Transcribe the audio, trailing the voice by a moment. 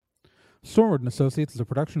Stormwood and Associates is a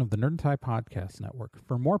production of the Nerd and Tie Podcast Network.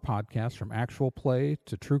 For more podcasts from actual play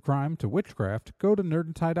to true crime to witchcraft, go to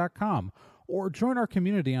nerdandtie.com or join our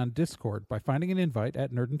community on Discord by finding an invite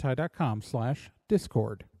at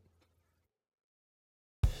nerdandtie.com/discord.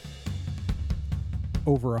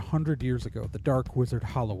 Over 100 years ago, the dark wizard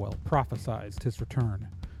Hollowell prophesied his return,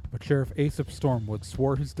 but Sheriff Aesop Stormwood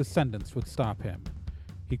swore his descendants would stop him.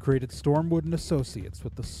 He created Stormwood and Associates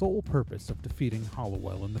with the sole purpose of defeating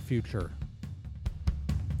Hollowell in the future.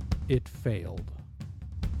 It failed.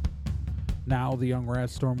 Now the young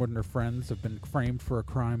Raz Stormwood and her friends have been framed for a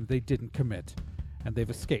crime they didn't commit, and they've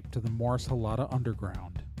escaped to the Morris Halata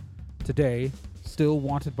Underground. Today, still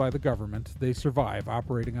wanted by the government, they survive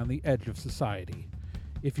operating on the edge of society.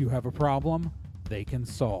 If you have a problem, they can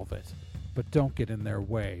solve it. But don't get in their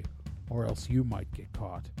way, or else you might get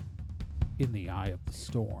caught in the eye of the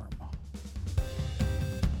storm.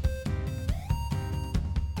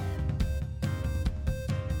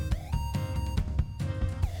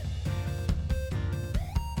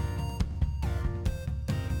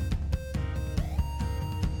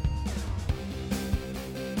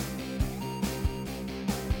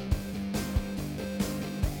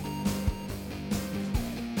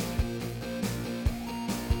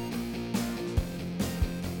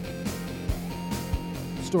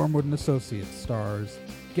 Stormwood and Associates stars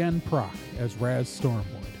Gen Proc as Raz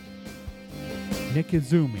Stormwood, Nick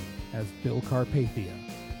Izumi as Bill Carpathia,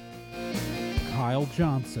 Kyle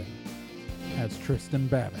Johnson as Tristan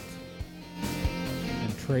Babbitt,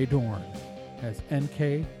 and Trey Dorn as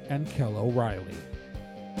NK and Kel O'Reilly.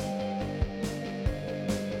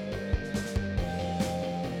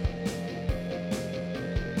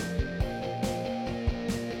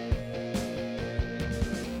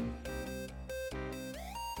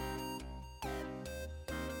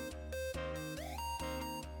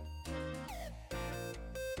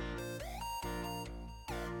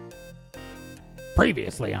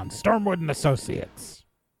 Previously on Stormwood and Associates.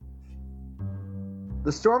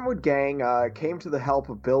 The Stormwood gang came to the help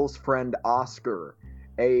of Bill's friend Oscar,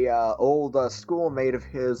 a old schoolmate of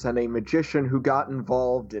his and a magician who got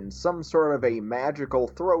involved in some sort of a magical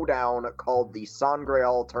throwdown called the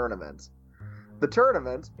Sangreal Tournament. The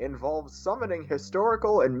tournament involves summoning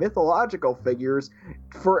historical and mythological figures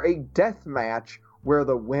for a death match where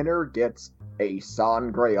the winner gets a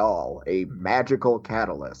Sangreal, a magical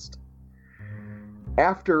catalyst.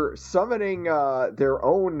 After summoning their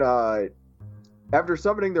own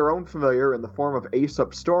familiar in the form of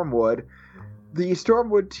Aesop Stormwood, the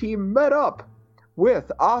Stormwood team met up with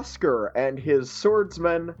Oscar and his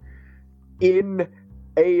swordsmen in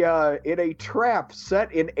a trap set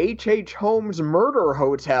in H.H. Holmes' murder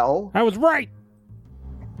hotel. I was right.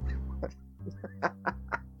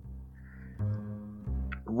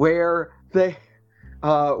 where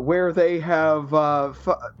they have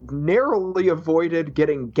narrowly avoided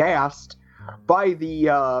getting gassed by the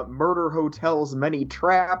murder hotel's many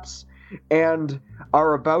traps and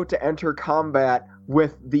are about to enter combat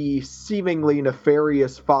with the seemingly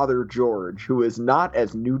nefarious Father George, who is not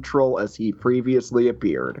as neutral as he previously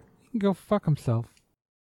appeared. Go fuck himself.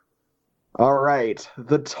 All right,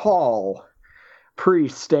 the tall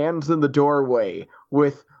priest stands in the doorway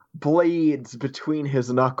with blades between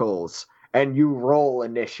his knuckles. And you roll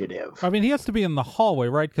initiative. I mean, he has to be in the hallway,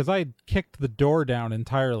 right? Because I kicked the door down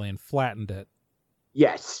entirely and flattened it.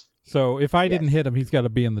 Yes. So if I didn't hit him, he's got to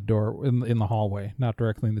be in the door, in the hallway, not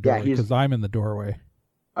directly in the doorway, because I'm in the doorway.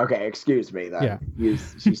 Okay, excuse me then. Yeah.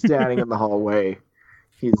 She's standing in the hallway.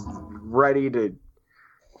 He's ready to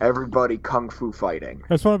everybody kung fu fighting.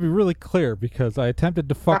 I just want to be really clear, because I attempted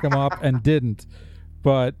to fuck him up and didn't,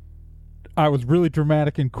 but I was really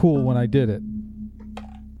dramatic and cool when I did it.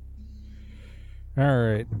 All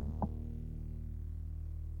right.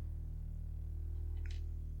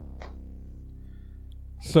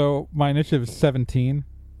 So my initiative is 17.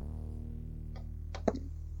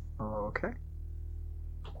 Okay.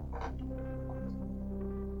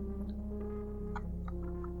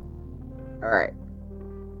 All right.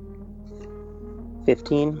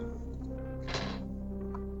 15.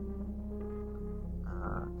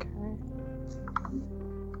 Okay.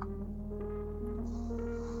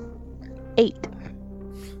 8.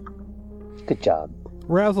 Good job.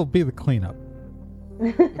 Raz will be the cleanup.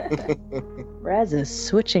 Raz is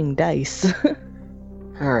switching dice.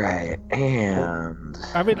 All right, and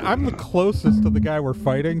I mean, I'm the closest to the guy we're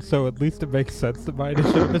fighting, so at least it makes sense that my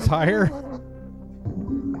initiative is higher.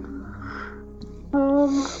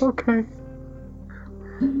 Okay.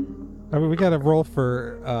 I mean, we gotta roll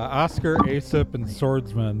for Oscar, Aesop, and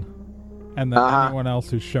Swordsman, and then anyone else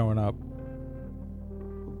who's showing up.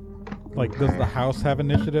 Like, does the house have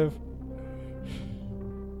initiative?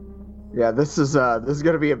 Yeah, this is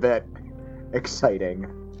gonna be a bit exciting.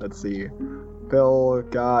 Let's see. Bill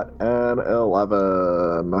got an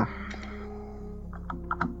 11.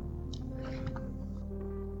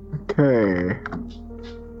 Okay.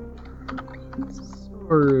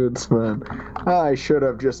 Swordsman. I should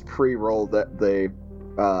have just pre-rolled the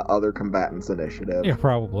other combatants' initiative. Yeah,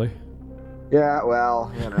 probably. Yeah,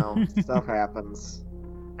 well, stuff happens.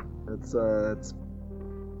 It's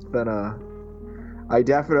been I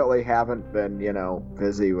definitely haven't been,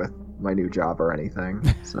 busy with my new job or anything.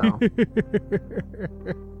 So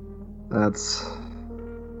that's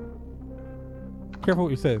Careful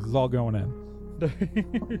what you say. This is all going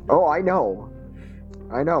in. Oh, I know.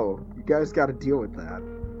 You guys got to deal with that.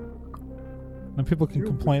 And people can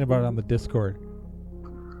complain about it on the Discord.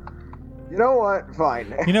 You know what?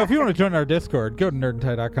 Fine. If you want to join our Discord, go to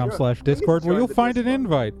nerdandtie.com/Discord, where you'll find an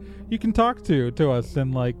invite. You can talk to us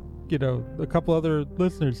and a couple other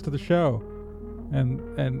listeners to the show,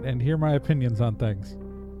 and hear my opinions on things.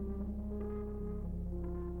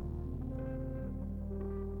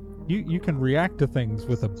 You can react to things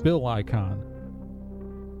with a Bill icon.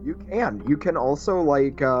 You can. You can also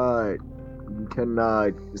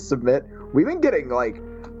submit. We've been getting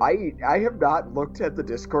I have not looked at the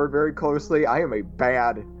Discord very closely. I'm a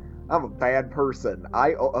bad person.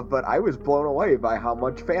 But I was blown away by how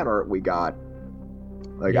much fan art we got.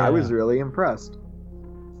 Yeah. I was really impressed.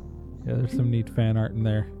 Yeah, there's some neat fan art in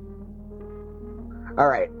there. All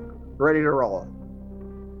right, ready to roll.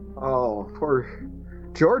 Oh, poor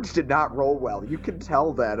George did not roll well. You can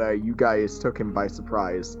tell that you guys took him by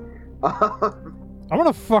surprise. I'm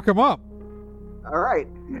gonna fuck him up. All right,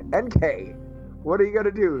 NK, what are you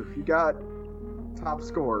gonna do if you got top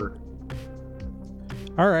score?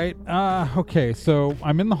 All right. Okay. So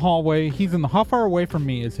I'm in the hallway. He's in the. How far away from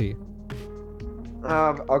me is he?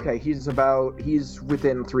 Okay. He's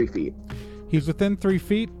within 3 feet. He's within 3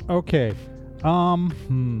 feet. Okay.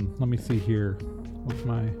 Let me see here. What's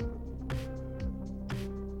my?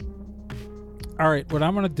 All right. What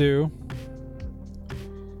I'm gonna do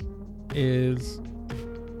is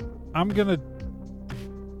I'm going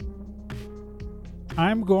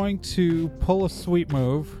to pull a sweet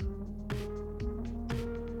move.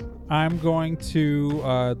 I'm going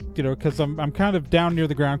to, because I'm kind of down near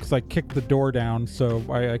the ground because I kicked the door down, so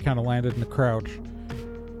I kind of landed in a crouch.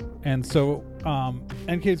 And so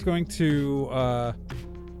NK's going to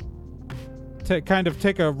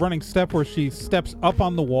take a running step where she steps up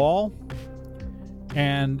on the wall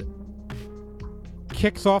and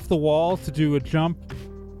kicks off the wall to do a jump,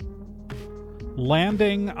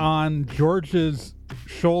 landing on George's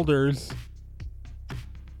shoulders,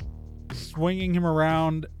 swinging him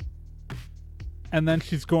around, and then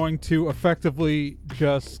she's going to effectively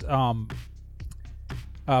just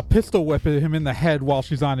pistol whip him in the head while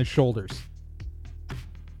she's on his shoulders.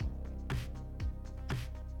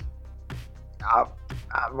 I'm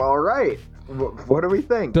all right. What do we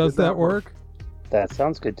think? Does that work? That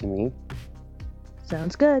sounds good to me.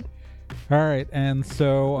 Sounds good. All right, and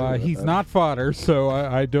so he's not fodder, so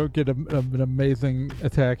I don't get an amazing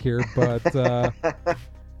attack here, but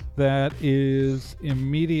that is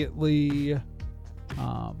immediately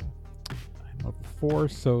I'm level 4,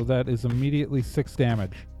 so that is immediately 6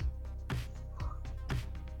 damage.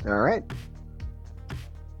 All right.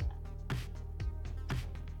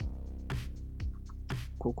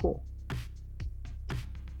 Cool.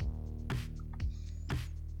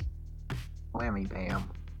 Whammy bam.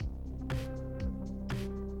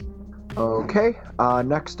 Okay.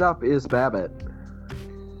 Next up is Babbitt.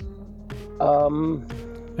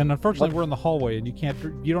 And unfortunately, we're in the hallway, and you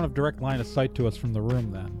don't have direct line of sight to us from the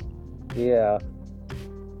room. Then. Yeah.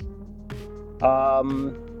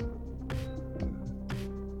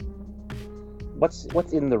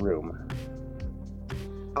 What's in the room?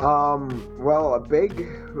 Well, a big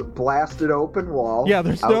blasted open wall. Yeah,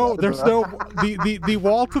 the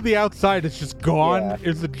wall to the outside is just gone. Yeah.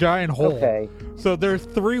 It's a giant hole. Okay. So there's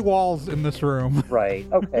 3 walls in this room. Right.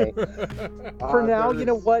 Okay. For now, you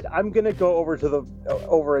know what? I'm gonna go over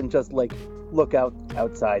and just look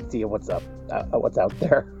outside, see what's up, what's out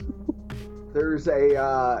there. There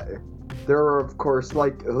are of course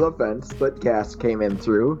the vents that gas came in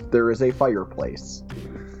through. There is a fireplace.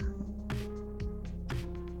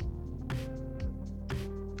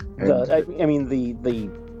 I mean the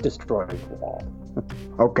destroyed wall.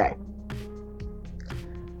 Okay.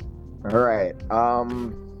 All right.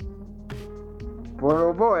 Boy,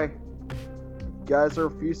 oh boy. You guys are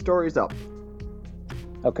a few stories up.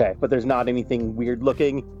 Okay, but there's not anything weird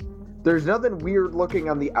looking. There's nothing weird looking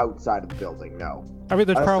on the outside of the building. No. I mean,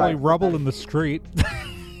 there's Aside probably from rubble that. in the street.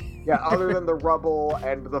 Yeah, other than the rubble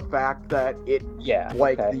and the fact that it, Yeah.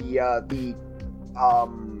 like, okay.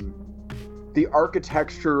 the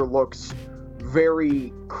architecture looks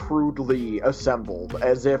very crudely assembled,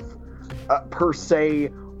 as if, per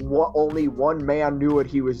se, only one man knew what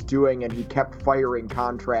he was doing, and he kept firing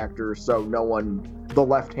contractors, so the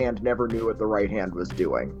left hand never knew what the right hand was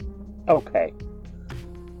doing. Okay.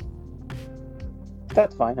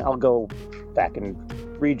 That's fine. I'll go back and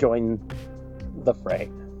rejoin the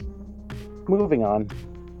fray. Moving on.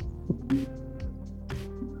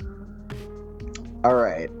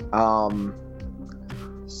 Alright,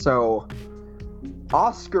 so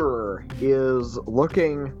Oscar is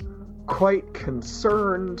looking quite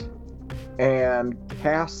concerned and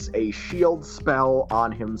casts a shield spell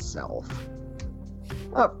on himself.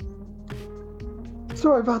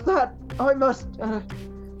 Sorry about that. I must, Fucking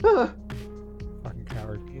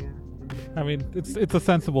coward. I mean, it's a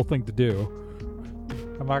sensible thing to do.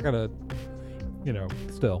 I'm not gonna,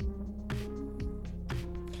 still.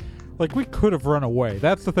 Like, we could have run away.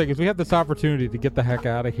 That's the thing, is we had this opportunity to get the heck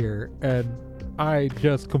out of here, and I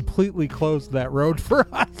just completely closed that road for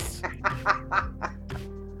us.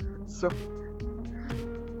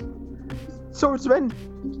 Swordsman,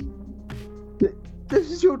 this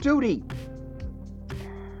is your duty.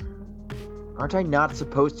 Aren't I not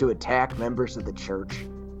supposed to attack members of the church?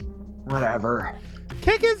 Whatever.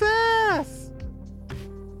 Kick his ass!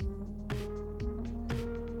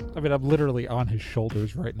 I mean, I'm literally on his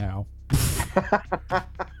shoulders right now.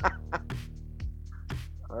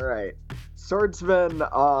 Alright. Swordsman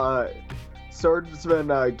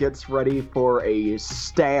gets ready for a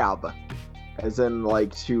stab. As in,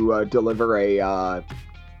 like, to deliver a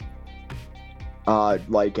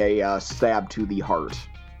stab to the heart.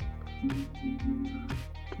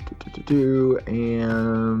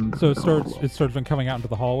 And... So is Swordsman coming out into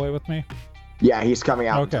the hallway with me? Yeah, he's coming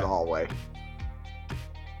out into Okay. the hallway.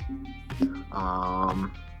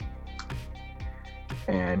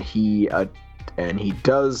 And he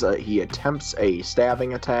attempts a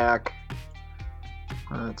stabbing attack.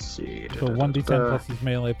 Let's see. So 1d10 plus his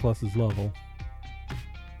melee plus his level.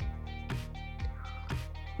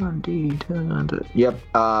 1d10. Yep.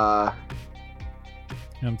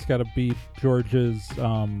 And it's got to beat George's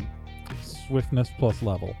swiftness plus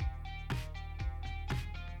level.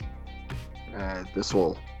 This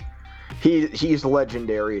will. He's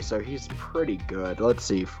legendary, so he's pretty good. Let's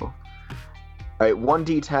see. Alright,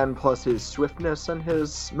 1d10 plus his swiftness and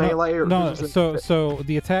his melee? So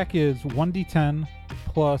the attack is 1d10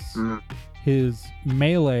 plus his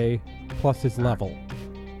melee plus his level.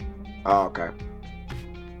 Oh, okay.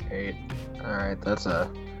 8. Alright, that's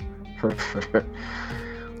a...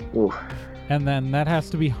 Ooh. And then that has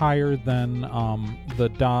to be higher than the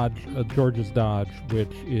dodge, George's dodge,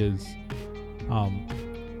 which is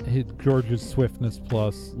George's swiftness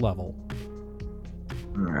plus level.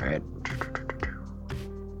 Alright.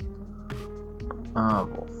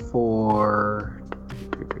 Level 4.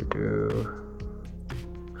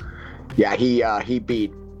 Yeah, he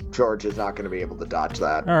beat George. Is not going to be able to dodge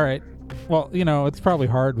that. All right. Well, it's probably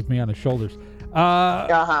hard with me on his shoulders.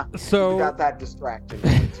 So you got that distraction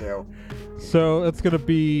too. So it's going to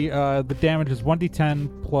be the damage is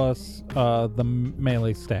 1d10 plus the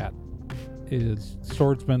melee stat. Is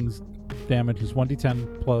Swordsman's damage is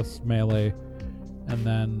 1d10 plus melee, and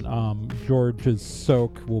then George's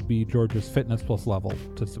soak will be George's fitness plus level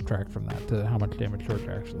to subtract from that to how much damage George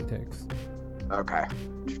actually takes. Okay.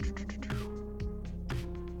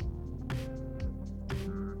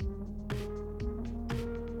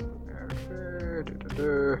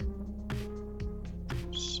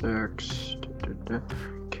 Six.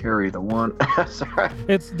 Carry the 1. Sorry.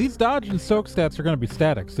 It's these dodge and soak stats are going to be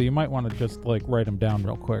static, so you might want to just write them down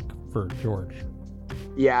real quick for George.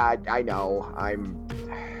 Yeah, I know.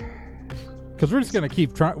 Because we're just going to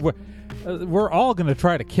keep trying. We're all going to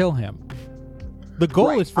try to kill him. The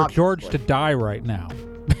goal is for obviously. George to die right now.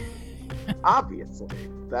 Obviously,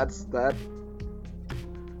 that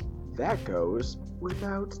goes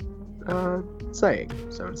without saying,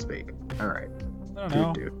 so to speak. All right. I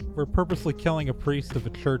don't know. We're purposely killing a priest of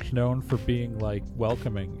a church known for being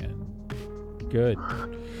welcoming and good.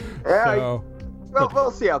 Yeah, So,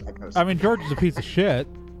 we'll see how that goes. I mean, George is a piece of shit.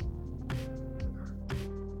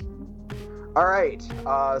 All right.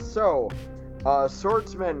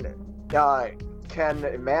 Swordsman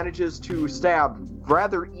manages to stab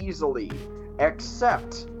rather easily,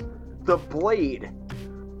 except the blade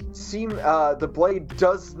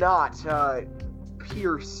does not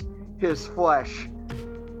pierce his flesh,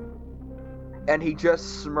 and he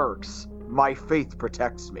just smirks. My faith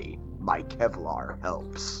protects me. My Kevlar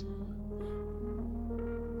helps.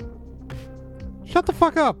 Shut the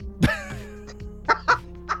fuck up.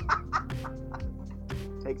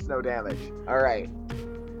 Takes no damage. All right.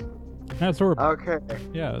 That's sort of, Okay.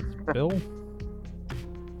 yeah, it's Bill.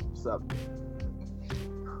 What's up?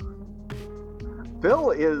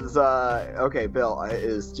 Bill is Bill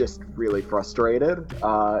is just really frustrated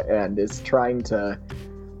and is trying to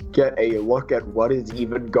get a look at what is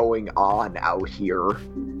even going on out here.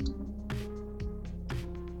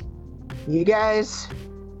 You guys,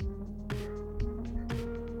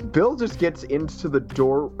 Bill just gets into the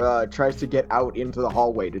door, tries to get out into the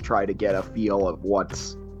hallway to try to get a feel of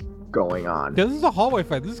what's going on. This is a hallway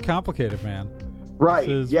fight. This is complicated, man. Right?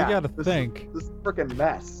 We Yeah. gotta think. This freaking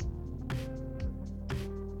mess.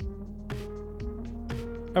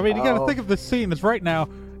 I mean, you gotta think of the scene. It's right now.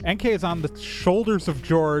 NK is on the shoulders of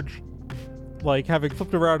George, like having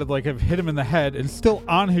flipped around and like have hit him in the head, and still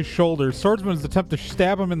on his shoulders. Swordsman's attempt to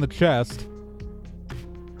stab him in the chest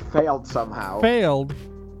Failed somehow. failed,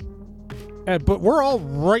 but we're all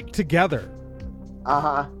right together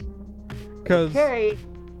Uh-huh. because Okay,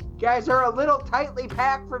 guys are a little tightly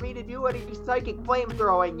packed for me to do any psychic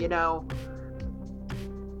flamethrowing, you know.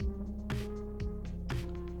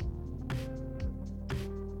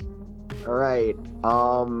 Alright,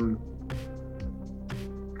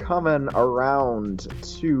 coming around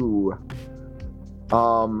to,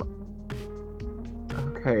 okay,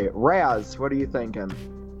 Raz, what are you thinking?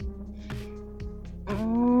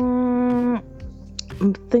 I'm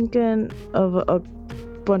thinking of a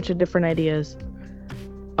bunch of different ideas.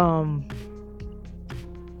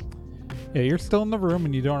 yeah, you're still in the room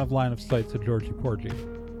and you don't have line of sight to Georgie Porgy.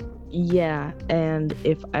 Yeah, and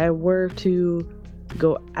if I were to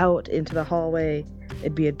go out into the hallway,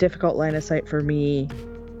 it'd be a difficult line of sight for me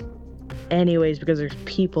anyways because there's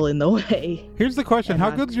people in the way. Here's the question: And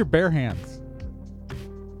how I- good's your bare hands?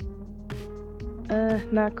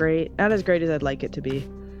 Not great. Not as great as I'd like it to be.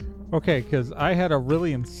 Okay, because I had a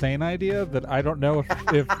really insane idea that I don't know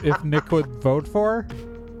if Nick would vote for.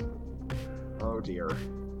 Oh dear.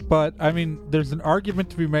 But, I mean, there's an argument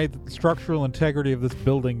to be made that the structural integrity of this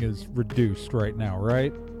building is reduced right now,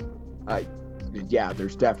 right? Yeah,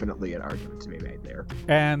 there's definitely an argument to be made there.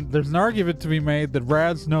 And there's an argument to be made that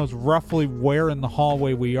Raz knows roughly where in the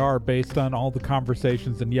hallway we are based on all the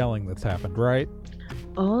conversations and yelling that's happened, right?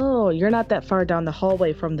 Oh, you're not that far down the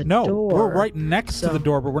hallway from the No, door. we're right next to So- the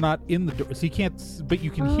door, but we're not in the door. So you can't, but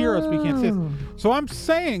you can hear us, but you can't see us. Oh. So I'm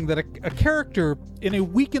saying that a character in a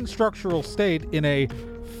weakened structural state, in a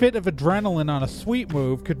fit of adrenaline on a sweet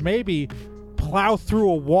move, could maybe plow through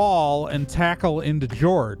a wall and tackle into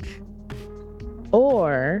George.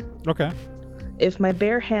 Or Okay. if my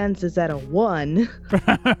bare hands is at a 1,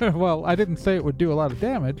 Well, I didn't say it would do a lot of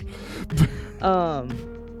damage.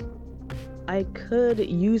 I could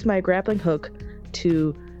use my grappling hook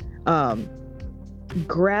to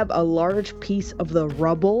grab a large piece of the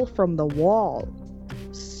rubble from the wall,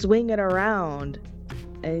 swing it around,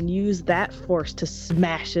 and use that force to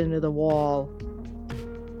smash into the wall.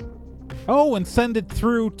 Oh, and send it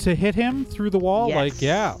through to hit him through the wall? Yes. Like,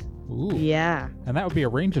 yeah. Ooh. Yeah. And that would be a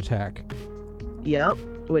range attack. Yep.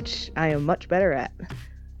 Which I am much better at.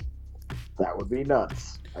 That would be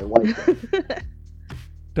nuts. I like it.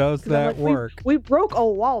 Does 'Cause I'm that like, work? We broke a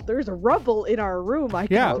wall. There's rubble in our room. I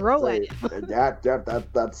can Yeah. throw it.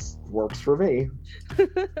 That's works for me.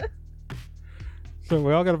 So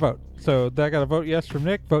we all got to vote. So that got a vote yes from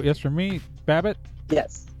Nick, vote yes from me. Babbitt?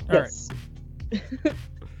 Yes. All Yes.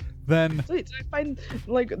 Then, Sweet. So I find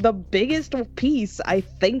like the biggest piece I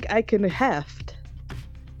think I can heft.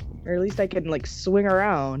 Or at least I can like swing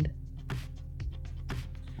around.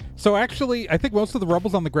 so actually, I think most of the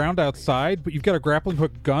rubble's on the ground outside, but you've got a grappling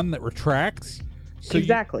hook gun that retracts. So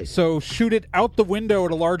Exactly. So shoot it out the window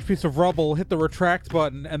at a large piece of rubble, hit the retract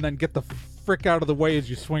button, and then get the frick out of the way as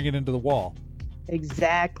you swing it into the wall.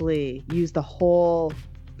 Exactly. Use the whole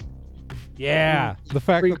Yeah. The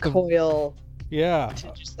fact that recoil yeah.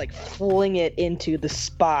 to just like fling it into the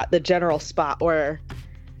spot, the general spot where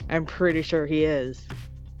I'm pretty sure he is.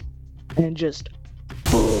 And just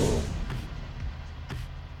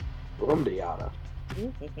Boom diata.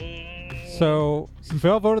 So since we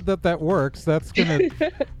all voted that works, that's gonna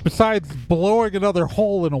besides blowing another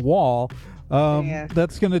hole in a wall, Yeah.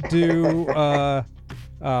 that's gonna do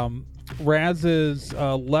Raz's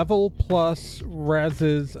level plus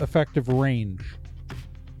Raz's effective range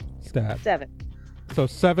stat. 7. So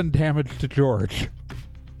 7 damage to George.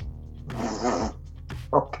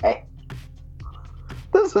 Okay.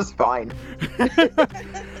 This is fine.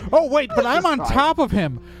 Oh wait, but I'm on fine. top of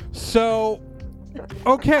him. So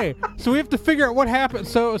Okay, so we have to figure out what happened.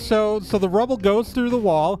 So the rubble goes through the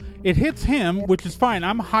wall. It hits him, which is fine.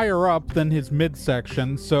 I'm higher up than his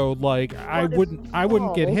midsection, so like I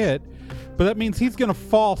wouldn't get hit. But that means he's gonna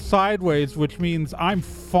fall sideways, which means I'm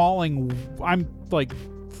falling. I'm like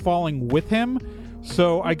falling with him.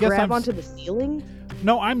 So I guess grab onto the ceiling.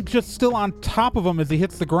 No, I'm just still on top of him as he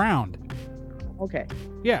hits the ground. Okay.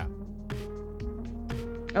 Yeah.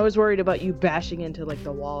 I was worried about you bashing into like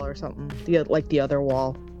the wall or something, the other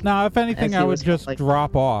wall. No, if anything, As he I would was, just like-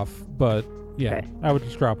 drop off. But yeah, Okay. I would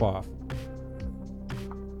just drop off.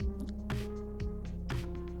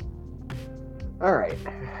 All right.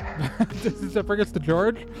 Does that bring us to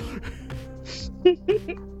George?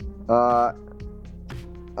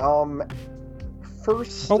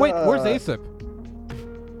 First. Oh wait, where's Aesop?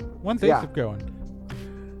 When's yeah. Aesop going?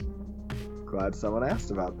 Glad someone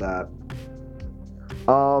asked about that.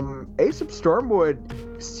 Aesop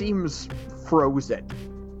Stormwood seems frozen.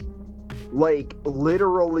 Like,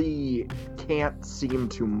 literally can't seem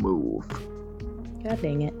to move. God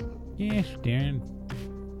dang it. Yes, Darren.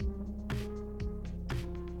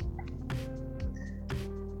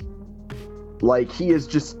 Like, he is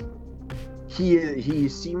just... He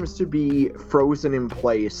seems to be frozen in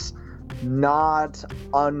place, not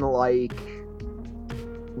unlike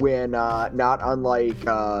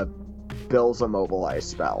Bill's immobilize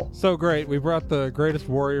spell. So great, we brought the greatest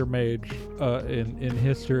warrior mage in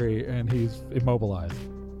history, and he's immobilized.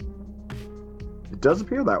 It does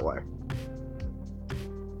appear that way.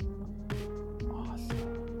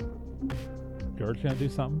 Awesome. George gonna do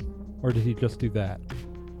something, or did he just do that?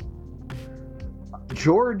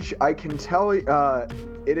 George, I can tell it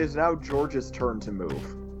is now George's turn to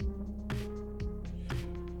move.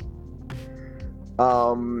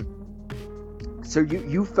 So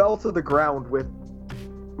you fell to the ground with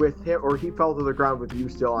him, or he fell to the ground with you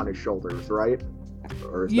still on his shoulders, right?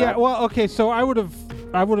 Or is Yeah. that... Well, okay. So I would have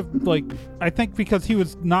like, I think because he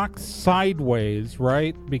was knocked sideways,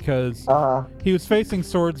 right? Because he was facing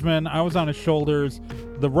swordsman. I was on his shoulders.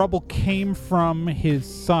 The rubble came from his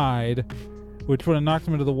side, which would have knocked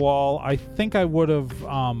him into the wall. I think I would have,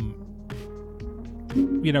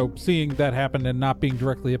 seeing that happen and not being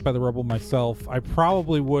directly hit by the rubble myself, I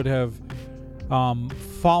probably would have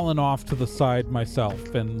fallen off to the side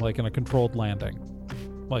myself and like in a controlled landing.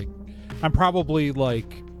 Like, I'm probably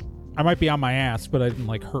like, I might be on my ass, but I didn't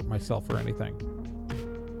like hurt myself or anything.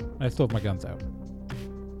 I still have my guns out.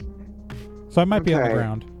 So I might be on the Okay.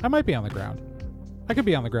 ground. I might be on the ground. I could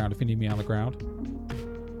be on the ground if you need me on the ground.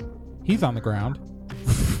 He's on the ground.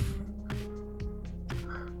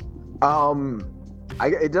 I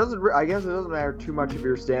guess it doesn't matter too much if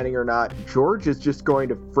you're standing or not. George is just going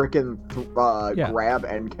to frickin' grab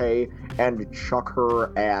NK and chuck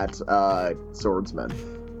her at swordsman.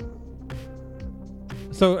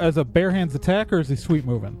 So as a bare hands attack, or is he sweep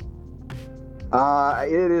moving?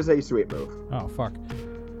 It is a sweet move. Oh fuck.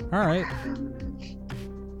 All right.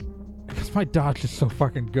 Because my dodge is so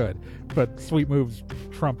fucking good, but sweep moves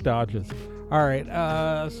trump dodges. All right.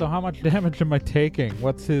 So how much damage am I taking?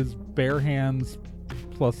 What's his bare hands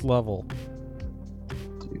plus level?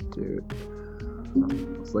 Dude.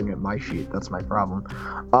 I was looking at my sheet. That's my problem.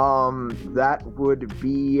 That would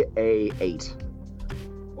be a 8.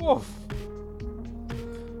 Oof.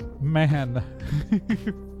 Man,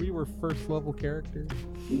 we were first level characters.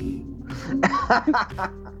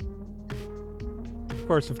 Of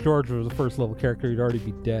course, if George was a first level character, he'd already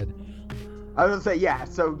be dead. I was gonna say, yeah.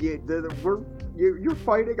 So you're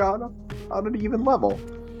fighting on an even level.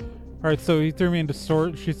 All right, so he threw me into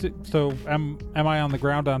sword. So am I on the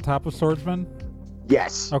ground on top of swordsman?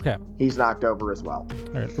 Yes. Okay. He's knocked over as well.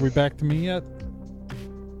 All right, are we back to me yet?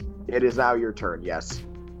 It is now your turn. Yes.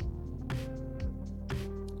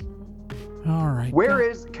 All right.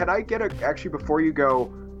 Can I get actually before you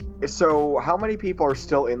go, so how many people are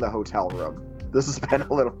still in the hotel room? This has been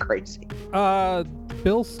a little crazy.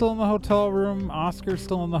 Bill's still in the hotel room. Oscar's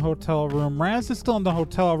still in the hotel room. Raz is still in the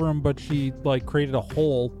hotel room, but she like created a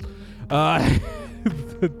hole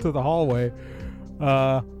to the hallway.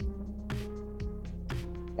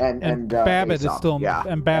 And Babbitt is still in,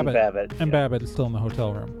 and Babbitt is still in the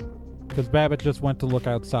hotel room because Babbitt just went to look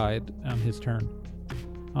outside on his turn.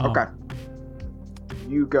 Okay.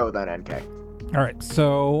 You go then, NK. All right,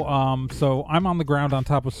 so I'm on the ground on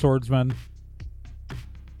top of swordsman.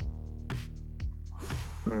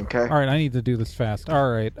 Okay. All right, I need to do this fast.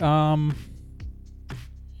 All right,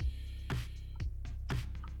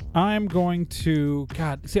 I'm going to...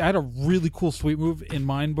 God, see, I had a really cool sweep move in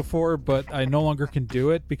mind before, but I no longer can do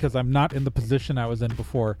it because I'm not in the position I was in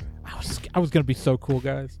before. I was going to be so cool,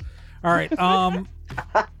 guys. All right,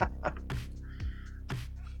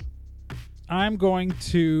 I'm going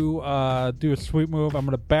to do a sweep move. I'm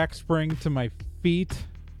going to back spring to my feet.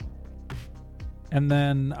 And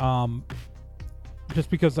then just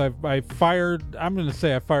because I fired, I'm going to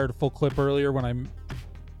say I fired a full clip earlier when I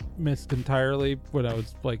missed entirely when I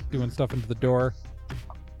was like doing stuff into the door.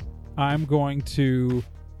 I'm going to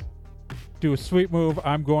do a sweep move.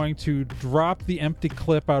 I'm going to drop the empty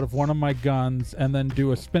clip out of one of my guns and then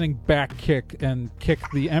do a spinning back kick and kick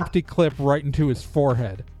the empty clip right into his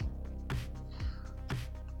forehead.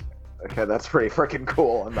 Okay, that's pretty freaking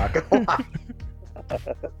cool, I'm not gonna lie.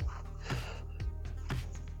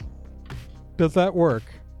 Does that work?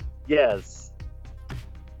 Yes.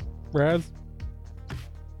 Raz?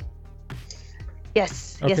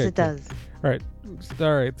 Yes, Okay, yes, it cool. does. All right.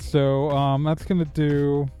 So that's gonna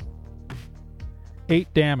do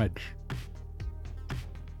 8 damage.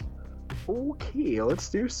 Okay, let's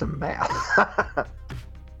do some math.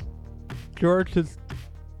 George has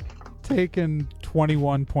taken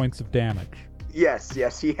 21 points of damage. Yes,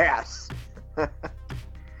 he has.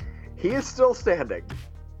 He is still standing.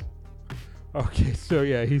 Okay, so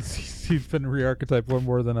yeah, he's been re-archetyped one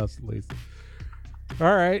more than us at least.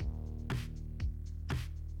 All right.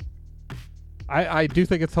 I do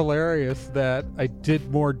think it's hilarious that I did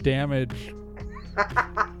more damage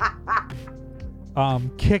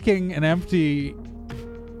kicking an empty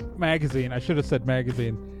magazine, I should have said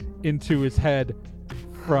magazine, into his head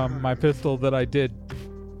from my pistol that I did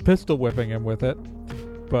pistol whipping him with it.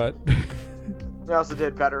 But You also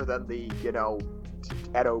did better than the,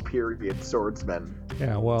 Edo period swordsman.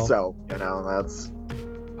 yeah, well, So, that's...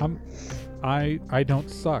 I don't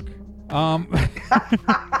suck.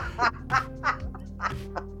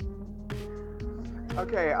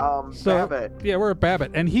 Okay, So, Babbitt. yeah, we're at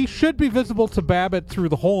Babbitt, and he should be visible to Babbitt through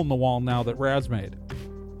the hole in the wall now that Raz made.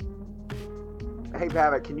 Hey,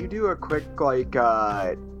 Babbitt, can you do a quick,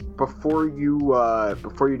 before you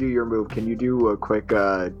do your move, can you do a quick,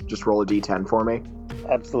 just roll a d10 for me?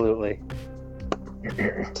 Absolutely.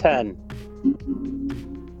 10.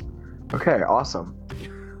 Okay, awesome.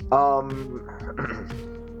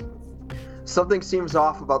 Something seems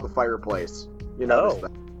off about the fireplace. You notice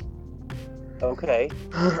that? Okay.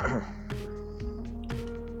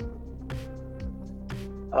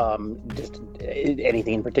 Just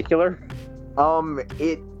anything in particular?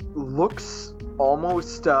 It looks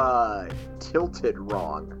almost tilted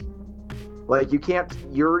wrong. Like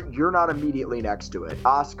you're not immediately next to it.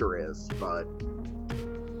 Oscar is, but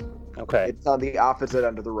Okay. it's on the opposite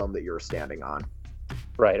end of the room that you're standing on.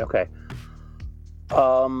 Right, okay.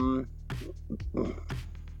 Then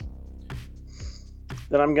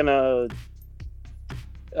I'm gonna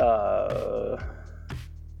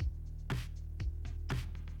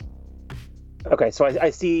okay, so I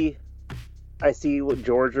see what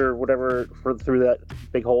George or whatever through that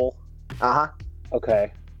big hole. Uh-huh.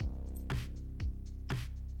 Okay.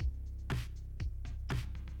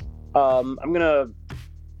 I'm gonna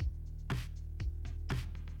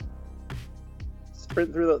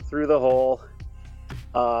sprint through the hole,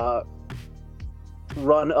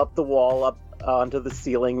 run up the wall up onto the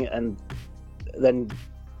ceiling, and then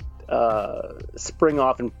spring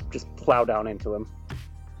off and just plow down into him.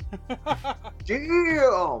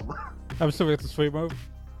 Damn! I'm assuming it's a sweep move.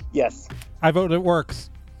 Yes. I vote it works.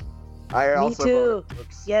 I Me also too. vote it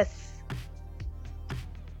works. Yes.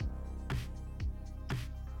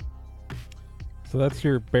 So that's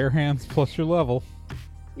your bare hands plus your level.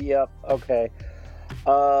 Yep. Okay.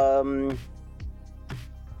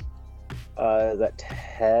 Is that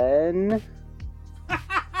 10?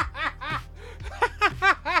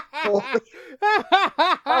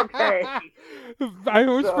 Okay. I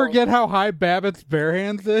always So- forget how high Babbitt's bare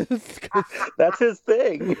hands is. 'Cause, That's his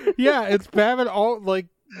thing. yeah, it's Babbitt.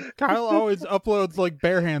 Kyle always uploads like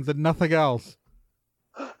bare hands and nothing else.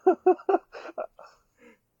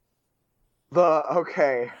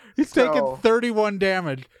 Okay. He's So- taken 31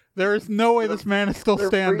 damage. There is no way this man is still The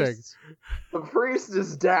standing. The priest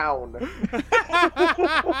is down.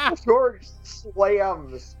 George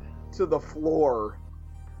slams to the floor.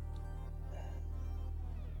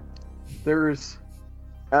 As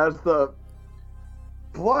the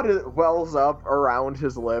blood wells up around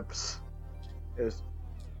his lips.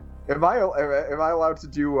 Am I allowed to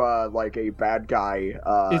do like a bad guy?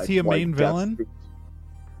 Is he a like, main death villain?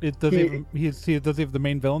 speech? Does he have the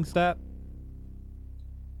main villain stat?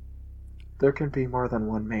 There can be more than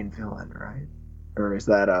one main villain, right? Or is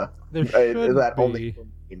that There is should that be. only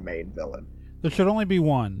one main villain? There should only be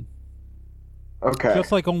one. Okay.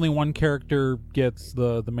 Just like only one character gets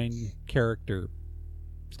the main character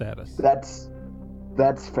status. That's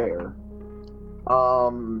fair.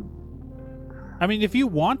 I mean, if you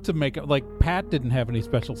want to make it, like, Pat didn't have any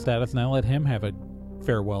special status, and I let him have a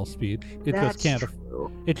farewell speech. It That's just can't.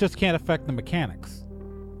 true. It just can't affect the mechanics.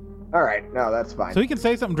 All right, no, that's fine. So he can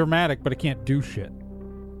say something dramatic, but it can't do shit.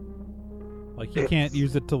 Like, he can't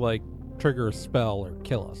use it to, like, trigger a spell or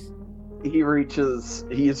kill us.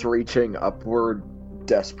 He's reaching upward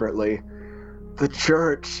desperately. The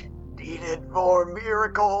church needed more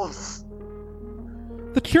miracles.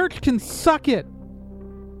 The church can suck it.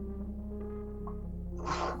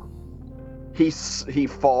 He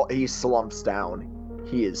slumps down.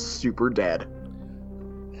 He is super dead.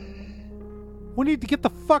 We need to get the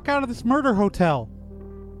fuck out of this murder hotel.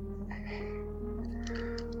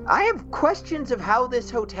 I have questions of how this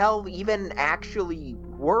hotel even actually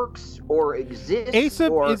works or exists.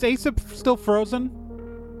 Is Aesop still frozen?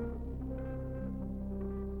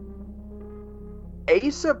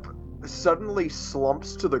 Aesop suddenly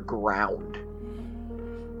slumps to the ground.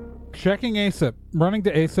 Checking Aesop. Running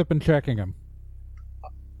to Aesop and checking him.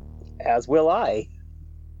 As will I.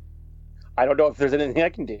 I don't know if there's anything I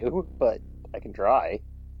can do, but I can try.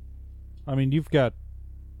 I mean, you've got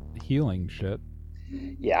healing shit.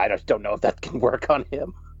 Yeah, I just don't know if that can work on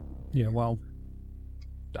him. Yeah, well,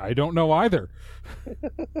 I don't know either.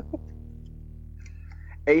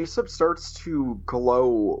 Aesop starts to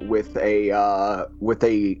glow with a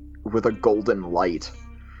golden light.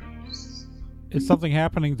 Is something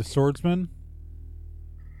happening to Swordsman?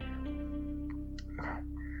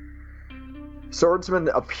 Swordsman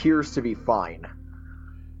appears to be fine.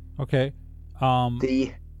 Okay.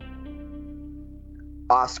 The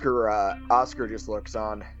Oscar just looks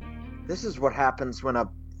on. This is what happens when a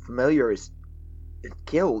familiar is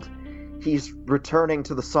killed. He's returning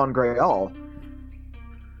to the Sangreal.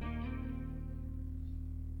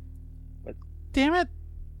 Damn it!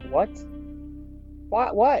 What?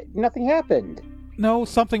 What? Nothing happened. No,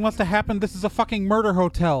 something must have happened. This is a fucking murder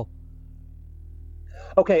hotel.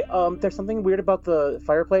 Okay, there's something weird about the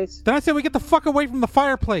fireplace. Then I say we get the fuck away from the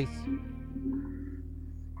fireplace.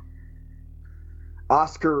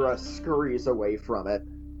 Oscar scurries away from it.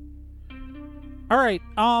 All right.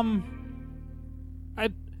 I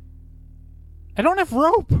don't have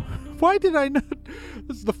rope. Why did I not?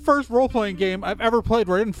 This is the first role-playing game I've ever played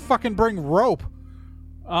where I didn't fucking bring rope.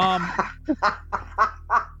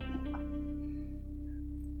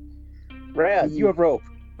 Raz, you have rope.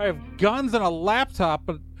 I have guns and a laptop,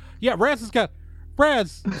 but yeah, Raz has got.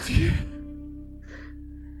 Raz. Do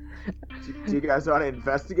you guys want to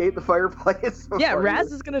investigate the fireplace? Yeah,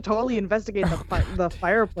 Raz is gonna totally investigate the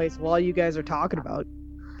fireplace while you guys are talking about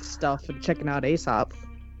stuff and checking out Aesop.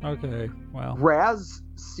 Okay, well. Raz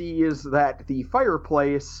sees that the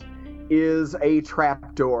fireplace is a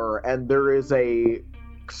trapdoor, and there is a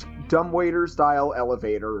dumbwaiter-style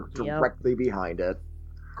elevator directly behind it.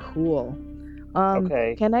 Cool.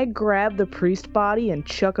 Okay. Can I grab the priest body and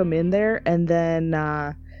chuck him in there, and then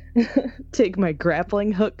take my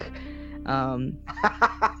grappling hook, and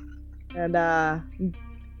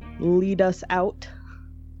lead us out?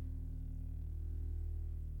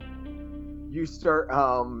 You start,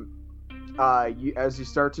 as you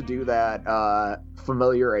start to do that,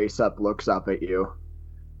 familiar Aesop looks up at you.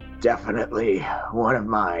 Definitely one of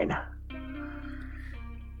mine.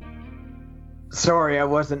 Sorry, I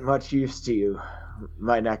wasn't much use to you,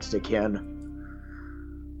 my next of kin.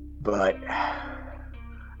 But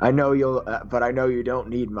I know you don't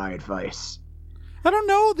need my advice. I don't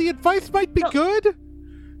know. The advice might be good.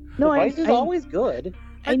 No, Advice is always good.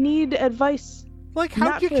 I need advice. Like, how'd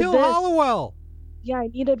Not you for kill this. Hollowell? Yeah, I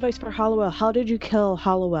need advice for Hollowell. How did you kill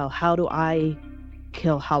Hollowell? How do I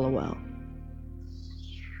kill Hollowell?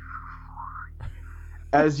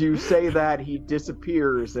 As you say that, he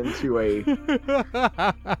disappears into a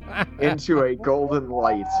golden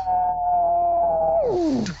light.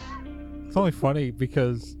 It's only funny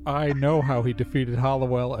because I know how he defeated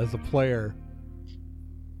Hollowell as a player,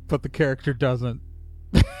 but the character doesn't.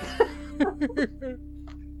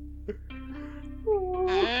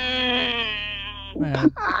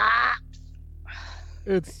 Man.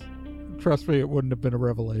 Trust me, it wouldn't have been a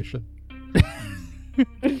revelation.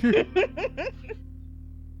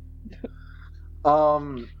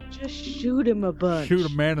 Just shoot him a bunch. Shoot a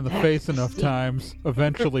man in the face enough times,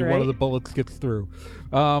 eventually one of the bullets gets through.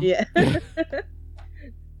 Yeah.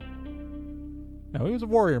 No, he was a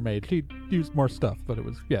warrior mage. He used more stuff, but it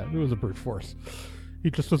was a brute force. He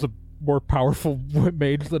just was a more powerful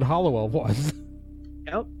mage than Hollowell was.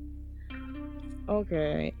 Yep.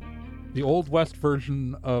 Okay. The Old West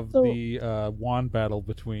version of the wand battle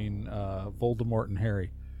between Voldemort and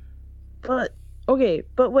Harry. But wait.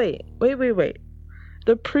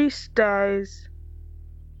 The priest dies,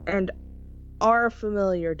 and our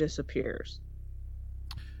familiar disappears.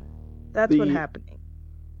 That's what's happening.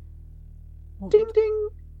 Ding ding.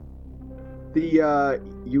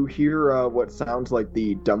 You hear what sounds like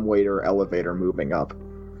the dumbwaiter elevator moving up.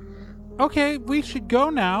 Okay, we should go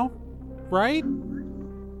now, right?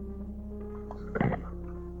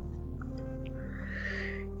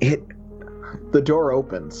 The door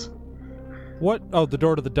opens. What? Oh, the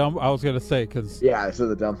door to the dumb. I was gonna say because Yeah, this is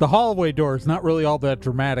the dumb. the hallway door is not really all that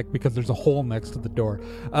dramatic because there's a hole next to the door.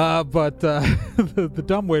 But the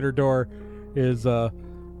dumbwaiter door is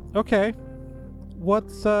okay.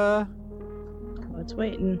 What's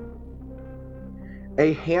waiting?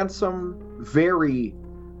 A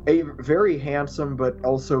very handsome but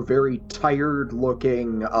also very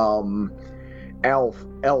tired-looking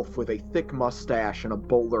elf with a thick mustache and a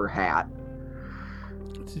bowler hat.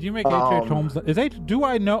 Did you make H.H. Holmes? Do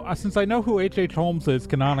I know? Since I know who H.H. Holmes is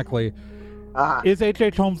canonically, is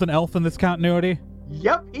H.H. Holmes an elf in this continuity?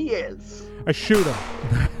 Yep, he is. I shoot him.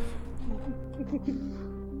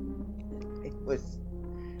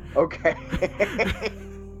 Okay.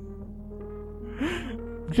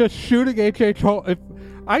 Just shooting H.H. Holmes.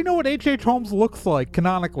 I know what H.H. Holmes looks like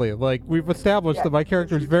canonically. Like we've established that my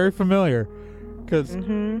character is very familiar. Because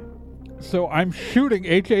so I'm shooting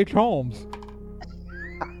H.H. Holmes.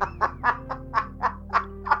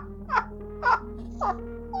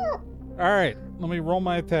 All right, let me roll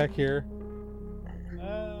my attack here.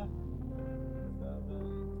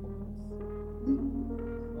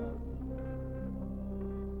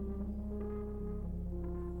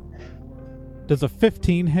 Does a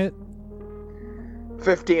 15 hit?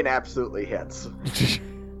 15 absolutely hits.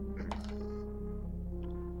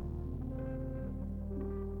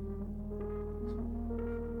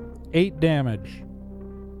 8 damage.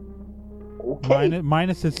 Okay.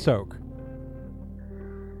 Minus his soak.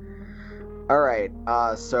 Alright,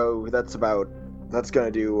 so that's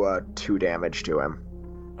gonna do 2 damage to him.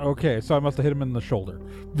 Okay, so I must have hit him in the shoulder.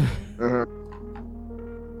 Mm-hmm.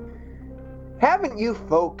 Haven't you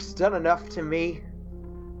folks done enough to me?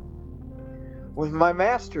 With my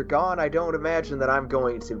master gone, I don't imagine that I'm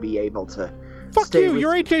going to be able to Fuck stay you, with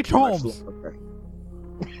you're H.H. Holmes!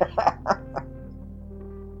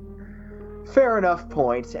 Fair enough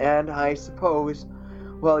point, and I suppose,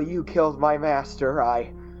 while you killed my master,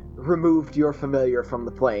 I removed your familiar from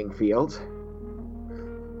the playing field.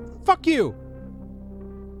 Fuck you!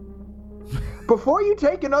 Before you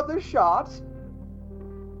take another shot,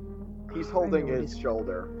 he's holding his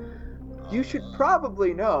shoulder. You should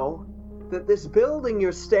probably know that this building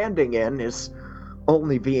you're standing in is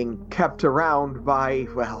only being kept around by,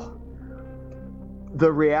 well,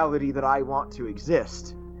 the reality that I want to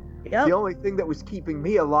exist. Yep. The only thing that was keeping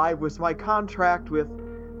me alive was my contract with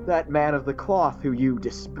that man of the cloth who you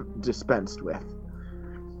dispensed with.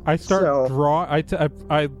 I start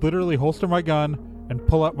I literally holster my gun and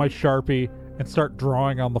pull out my Sharpie and start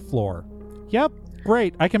drawing on the floor. Yep,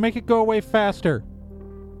 great. I can make it go away faster.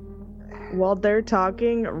 While they're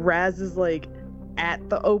talking, Raz is like at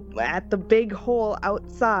the big hole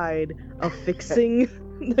outside affixing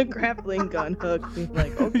the grappling gun hook. He's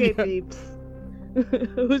like, okay, peeps.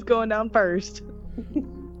 Who's going down first?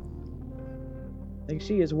 Like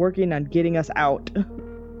she is working on getting us out.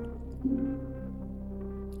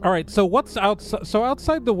 All right, so what's outside? So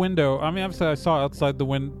outside the window, I mean, obviously I saw outside the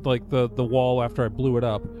like the wall after I blew it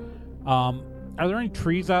up. Are there any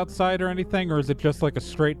trees outside or anything, or is it just like a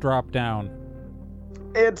straight drop down?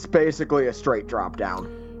 It's basically a straight drop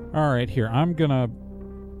down. All right, here I'm gonna.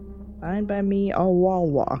 Fine by me, a wall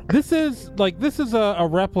walk. This is a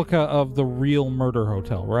replica of the real murder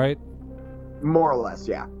hotel, right? More or less,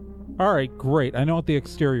 yeah. All right, great. I know what the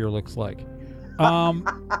exterior looks like. All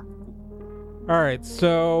right,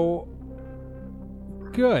 so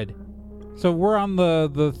good. So we're on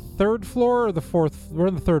the third floor or the fourth? We're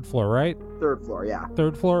on the third floor, right? Third floor, yeah.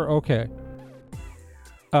 Third floor, okay.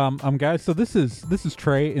 Guys, so this is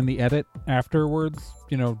Trey in the edit afterwards,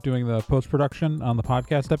 you know, doing the post-production on the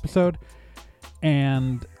podcast episode.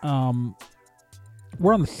 And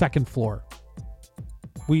we're on the second floor.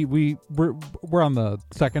 We're on the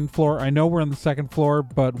second floor. I know we're on the second floor,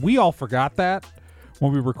 but we all forgot that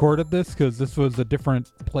when we recorded this because this was a different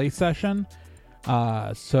play session.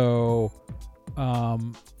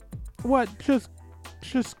 What?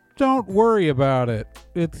 Just don't worry about it.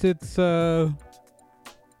 It's a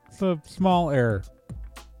small error.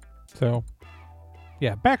 So,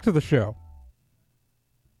 yeah, back to the show.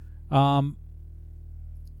 All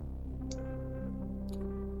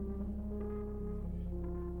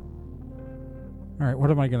right,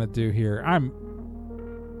 what am I gonna do here?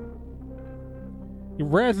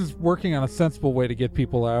 Raz is working on a sensible way to get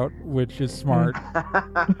people out, which is smart.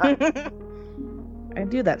 I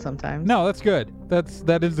do that sometimes. No, that's good.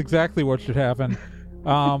 That is exactly what should happen.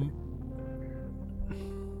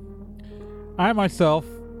 I myself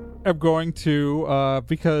am going to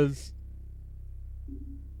because,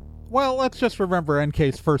 well, let's just remember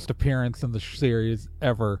NK's first appearance in the series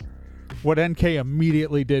ever. What NK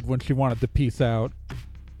immediately did when she wanted to peace out.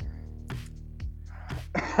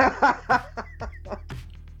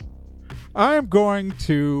 I am going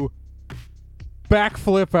to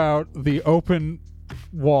backflip out the open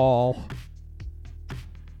wall,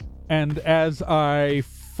 and as I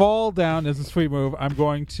fall down as a sweet move, I'm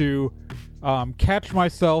going to catch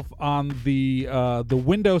myself on the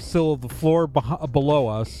windowsill of the floor below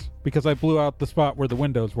us, because I blew out the spot where the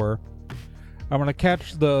windows were. I'm going to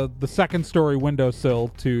catch the second story windowsill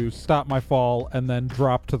to stop my fall and then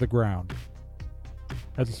drop to the ground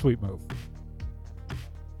as a sweet move.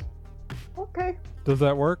 Okay. Does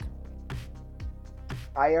that work?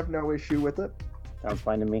 I have no issue with it. Sounds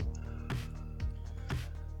fine to me.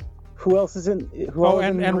 Who else is in?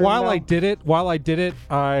 And while I did it,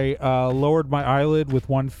 I lowered my eyelid with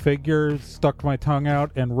one finger, stuck my tongue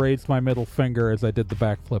out, and raised my middle finger as I did the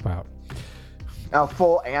backflip out. A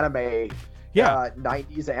full anime, Yeah.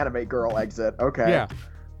 90s anime girl exit. Okay. Yeah.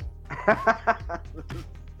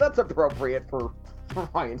 That's appropriate for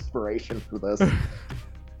my inspiration for this.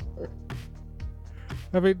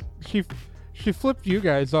 I mean, she flipped you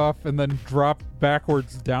guys off and then dropped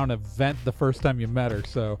backwards down a vent the first time you met her,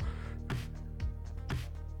 so...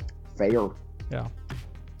 Fair. Yeah.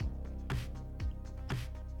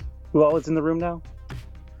 Who all is in the room now?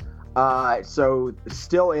 So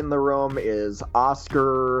still in the room is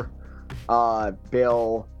Oscar,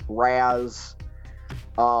 Bill, Raz,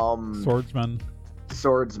 Swordsman.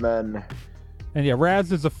 And yeah,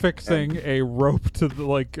 Raz is affixing a rope to the,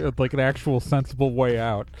 like an actual sensible way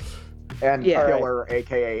out. and Yeah. Killer,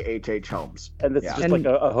 aka H.H. Holmes. And this is just like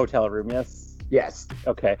a hotel room, yes? Yes.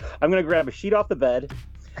 Okay. I'm going to grab a sheet off the bed.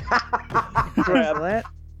 What?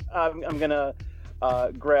 I'm going to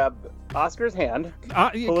grab Oscar's hand. Pull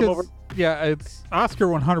him over. Yeah, it's Oscar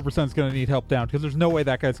 100% is going to need help down because there's no way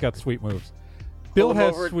that guy's got sweet moves. Bill him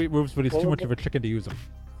has over- sweet moves, but he's pull too him much of a chicken to use them.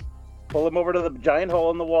 Pull him over to the giant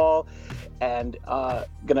hole in the wall, and I'm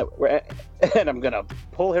gonna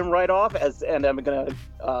pull him right off and I'm gonna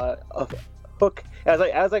hook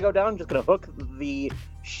as I go down. I'm just gonna hook the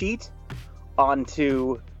sheet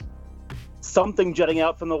onto something jutting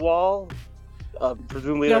out from the wall.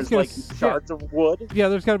 Presumably Yeah, I was there's gonna like shards of wood. Yeah,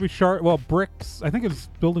 there's got to be bricks. I think his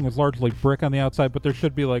building was largely brick on the outside, but there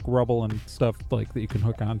should be like rubble and stuff like that you can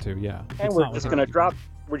hook onto. Yeah, And It's we're not just like gonna a- drop.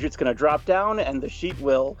 We're just gonna drop down, and the sheet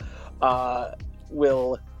will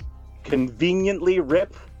conveniently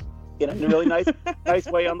rip in a really nice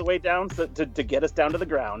way on the way down, so to get us down to the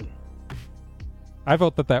ground. I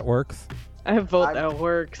vote that works. I vote I'm- that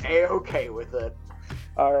works. A-okay with it.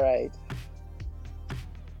 All right.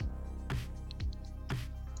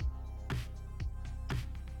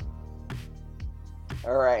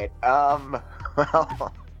 All right.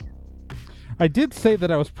 Well, I did say that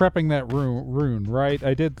I was prepping that rune, right?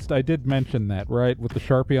 I did mention that, right, with the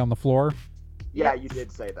Sharpie on the floor. yeah, you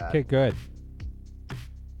did say that. Okay, good.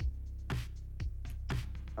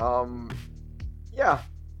 Yeah.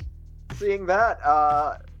 Seeing that,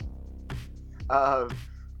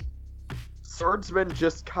 Swordsman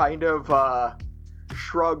just kind of,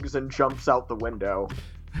 shrugs and jumps out the window.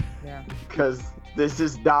 Yeah. Because this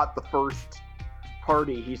is not the first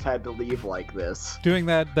party he's had to leave like this. Doing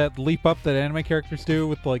that leap up that anime characters do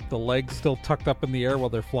with like the legs still tucked up in the air while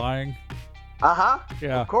they're flying. Uh-huh.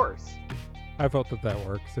 Yeah, Of course. I vote that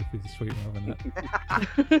works. If he's a sweet move in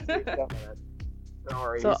that. Don't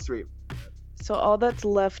worry, So- he's sweet. So all that's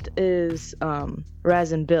left is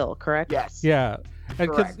Raz and Bill, correct? Yes. Yeah, and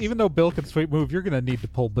because Correct. even though Bill can sweet move, you're gonna need to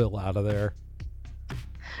pull Bill out of there.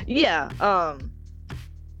 Yeah.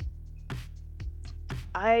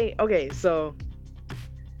 So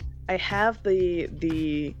I have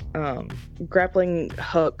the grappling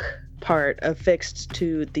hook part affixed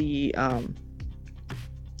to the I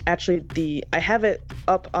have it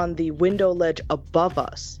up on the window ledge above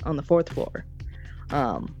us on the 4th floor.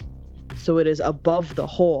 So it is above the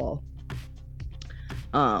hole.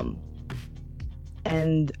 And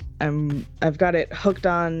I've got it hooked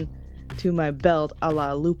on to my belt a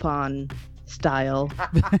la Lupin style.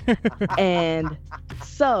 And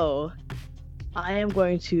so I am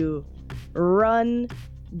going to run,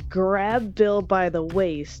 grab Bill by the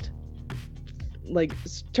waist, like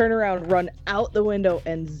turn around, run out the window,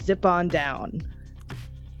 and zip on down.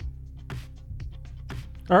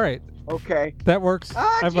 All right. Okay. That works.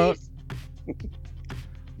 Ah, I vote. jeez.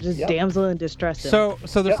 Just Yep. damsel in distress. Him. So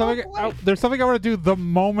there's Yep. something Oh, boy. there's something I want to do the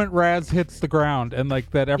moment Raz hits the ground, and like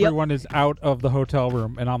that everyone is out of the hotel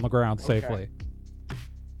room and on the ground Okay. safely.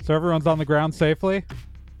 So everyone's on the ground safely.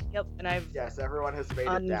 Yep, and I've Yes, everyone has made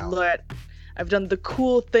it down. I've done the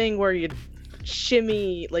cool thing where you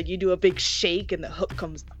shimmy, like you do a big shake and the hook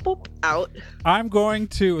comes boop out. I'm going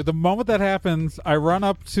to, the moment that happens, I run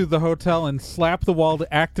up to the hotel and slap the wall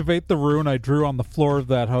to activate the rune I drew on the floor of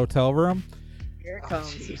that hotel room, Here it Oh,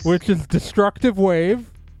 comes. jeez. which is Destructive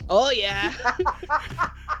Wave, Oh yeah.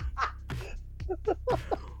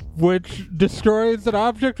 which destroys an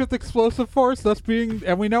object with explosive force, thus being,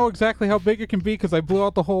 and we know exactly how big it can be because I blew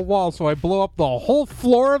out the whole wall, so I blow up the whole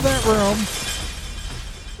floor of that room,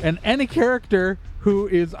 and any character who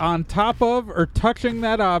is on top of or touching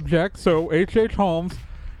that object, so H.H. Holmes,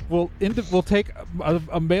 will take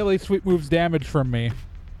a melee sweep moves damage from me.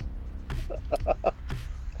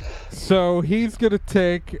 So he's going to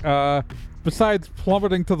take, besides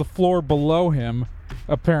plummeting to the floor below him,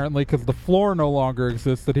 apparently, because the floor no longer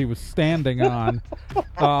exists that he was standing on,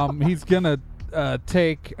 he's going to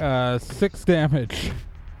take 6 damage.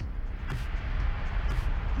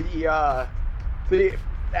 The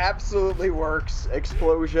absolutely works.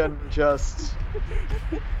 Explosion just.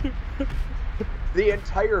 The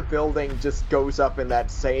entire building just goes up in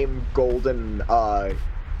that same golden,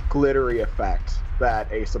 glittery effect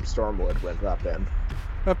that Ace of Stormwood went up in.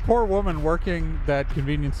 That poor woman working that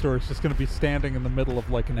convenience store is just going to be standing in the middle of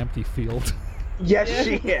like an empty field. Yes,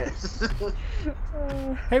 she is.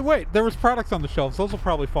 Hey, wait, there was products on the shelves. Those will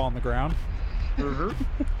probably fall on the ground. Mhm.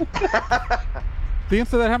 The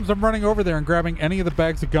instant that happens, I'm running over there and grabbing any of the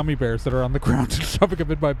bags of gummy bears that are on the ground and shoving them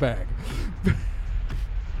in my bag. I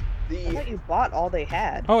The thought you bought all they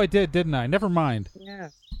had. Oh, I did, didn't I? Never mind. Yeah.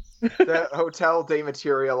 the hotel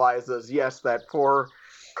dematerializes. Yes, that poor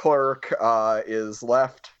clerk is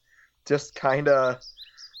left just kind of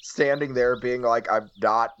standing there being like, I'm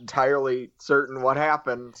not entirely certain what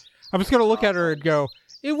happened. I'm just gonna look at her and go,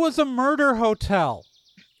 "It was a murder hotel.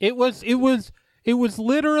 It was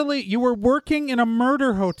literally, you were working in a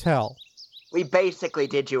murder hotel." We basically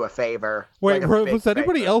did you a favor. Wait, Like a big was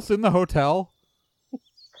anybody favor. else in the hotel?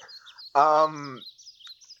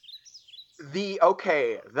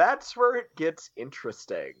 Okay, that's where it gets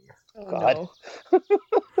interesting. Oh, God. no.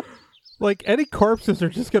 Like, any corpses are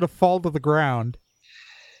just gonna fall to the ground.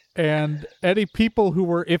 And any people who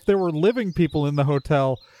were, if there were living people in the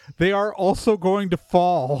hotel, they are also going to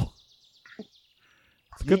fall.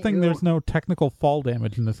 It's a good thing there's no technical fall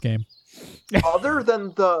damage in this game. other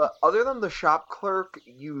than the shop clerk,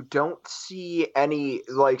 you don't see any,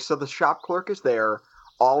 like, so the shop clerk is there.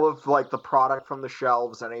 All of like the product from the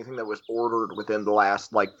shelves and anything that was ordered within the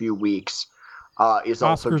last like few weeks is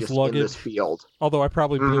also Oscar's just luggage. in this field. Although I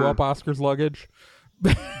probably blew Mhm. up Oscar's luggage.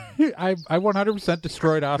 I 100%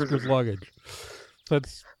 destroyed Oscar's luggage. So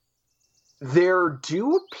it's, There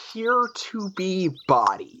do appear to be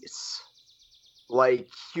bodies, like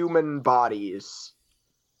human bodies,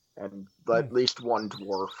 and at least one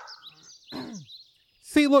dwarf.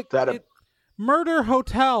 see, look, That murder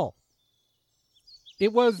hotel.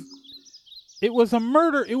 It was a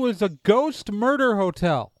murder. It was a ghost murder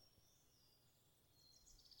hotel.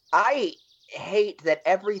 I hate that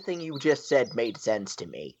everything you just said made sense to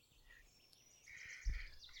me.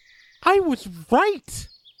 I was right.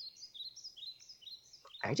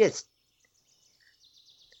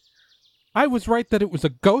 I was right that it was a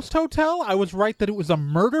ghost hotel. I was right that it was a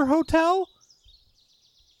murder hotel.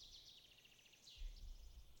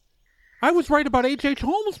 I was right about H.H.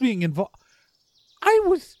 Holmes being involved.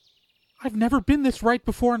 I've never been this right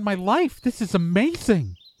before in my life. This is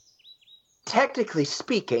amazing. Technically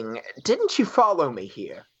speaking, didn't you follow me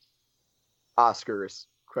here? Oscar is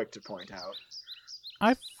quick to point out.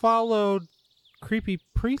 I followed creepy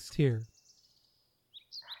priest here.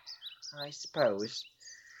 I suppose.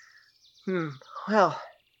 Well,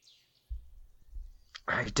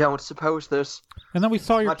 I don't suppose this. And then we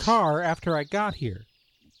saw your Much- car after I got here.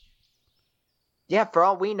 yeah, for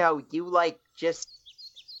all we know, you, just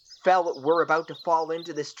we're about to fall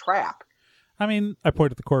into this trap. I mean, I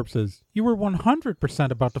point at the corpses. You were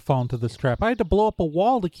 100% about to fall into this trap. I had to blow up a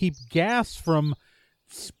wall to keep gas from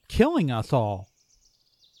killing us all.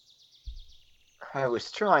 I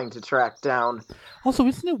was trying to track down. Also,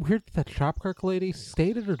 isn't it weird that shop clerk lady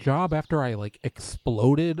stayed at her job after I,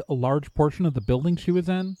 exploded a large portion of the building she was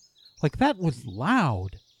in? Like, that was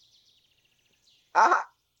loud.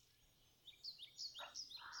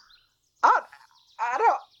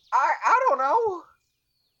 I don't know.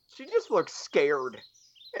 She just looked scared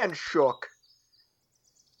and shook.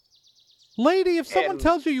 Lady, if someone And-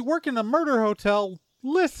 tells you work in a murder hotel,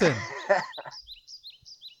 listen.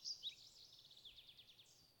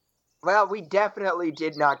 Well, we definitely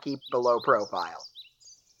did not keep below profile.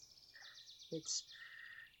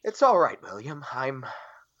 It's all right, William.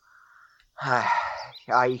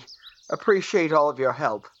 I appreciate all of your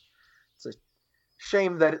help. It's a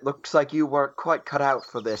shame that it looks like you weren't quite cut out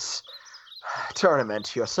for this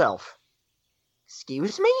tournament yourself.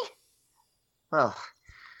 Excuse me? Well,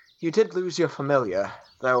 you did lose your familiar,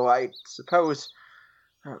 though I suppose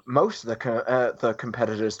most of the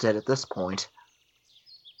competitors did at this point.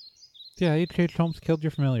 Yeah, H.H. Holmes killed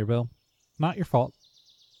your familiar, Bill. Not your fault.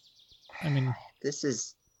 I mean, This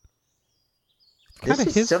is kind of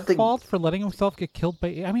is his something- fault for letting himself get killed by...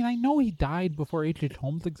 I mean, I know he died before H.H.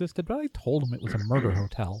 Holmes existed, but I told him it was a murder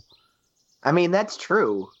hotel. I mean, that's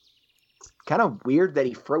true. It's kind of weird that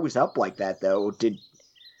he froze up like that, though.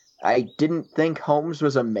 I didn't think Holmes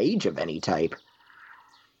was a mage of any type.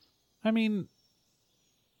 I mean,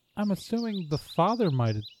 I'm assuming the father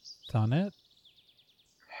might have done it.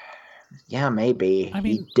 Yeah, maybe. I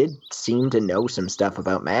mean- he did seem to know some stuff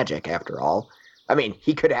about magic, after all. I mean,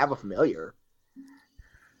 he could have a familiar.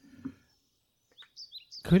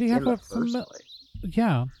 Could he in have the a first familiar? place.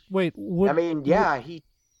 Yeah. Wait, I mean, yeah, he...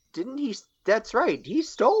 Didn't he... That's right. He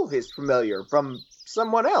stole his familiar from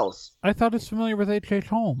someone else. I thought his familiar with H.H.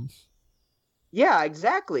 Holmes. Yeah,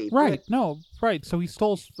 exactly. but- Right, no, right. So he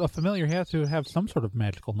stole a familiar. He has to have some sort of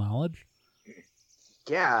magical knowledge.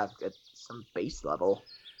 Yeah, at some base level.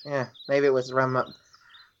 Yeah, maybe it was around...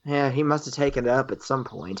 Yeah, he must have taken it up at some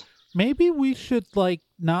point. Maybe we should, like,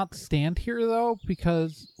 not stand here, though,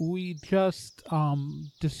 because we just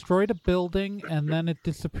destroyed a building and then it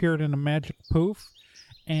disappeared in a magic poof.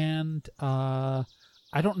 And I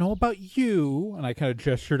don't know about you, and I kind of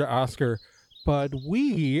gesture to Oscar, but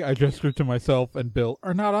I gestured to myself and Bill,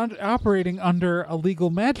 are not operating under a legal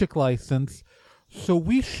magic license, so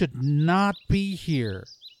we should not be here.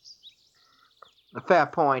 A fair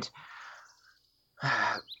point.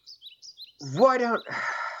 Why don't...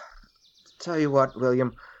 Tell you what,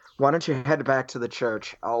 William. Why don't you head back to the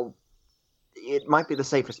church? It might be the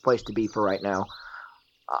safest place to be for right now.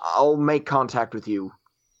 I'll make contact with you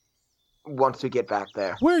once we get back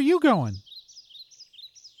there. Where are you going?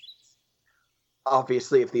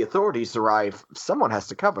 Obviously, if the authorities arrive, someone has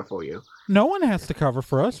to cover for you. No one has to cover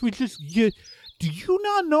for us. Do you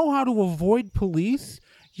not know how to avoid police?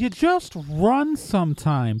 You just run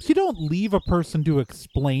sometimes. You don't leave a person to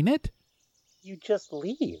explain it. You just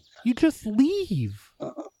leave. You just leave.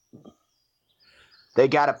 They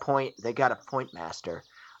got a point, Master.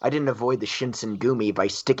 I didn't avoid the Shinsengumi by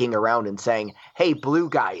sticking around and saying, "Hey, blue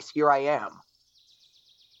guys, here I am."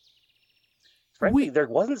 Frankly, there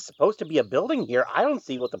wasn't supposed to be a building here. I don't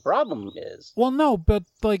see what the problem is. Well, no, but,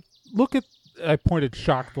 like, look at... I pointed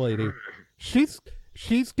shocked lady. She's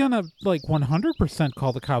gonna, like, 100%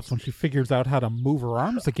 call the cops when she figures out how to move her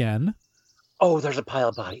arms again. Oh, there's a pile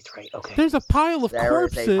of bodies, right? Okay. There's a pile of There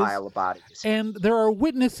corpses. is a pile of bodies. And there are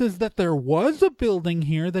witnesses that there was a building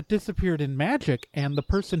here that disappeared in magic, and the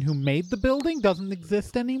person who made the building doesn't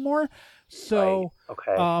exist anymore. So, Right.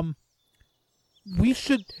 Okay. we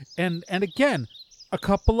should, and again, a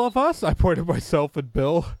couple of us, I pointed myself at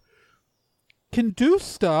Bill, can do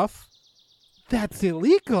stuff that's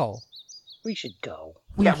illegal. We should go.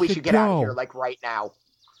 we should get out of go. here, like, right now.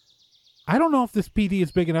 I don't know if this PD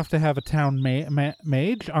is big enough to have a town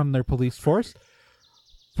mage on their police force,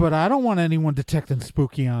 but I don't want anyone detecting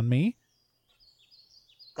spooky on me.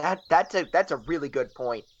 That's a really good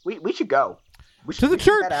point. We should go. We should, To the we should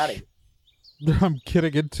church! get out of here. I'm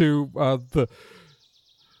getting into the...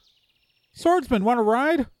 Swordsman, want to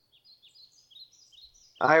ride?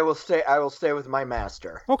 I will stay with my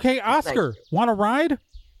master. Okay, Oscar, you. want to ride?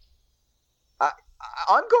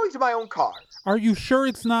 I'm going to my own car. Are you sure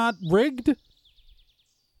it's not rigged?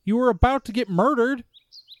 You were about to get murdered.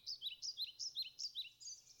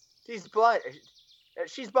 She's blunt.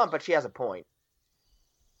 She's blunt, but she has a point.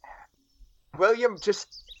 William, just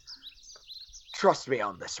trust me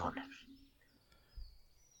on this one.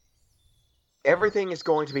 Everything is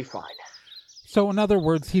going to be fine. So, in other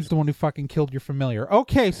words, he's the one who fucking killed your familiar.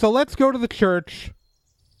 Okay, so let's go to the church.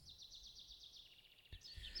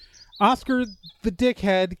 Oscar, the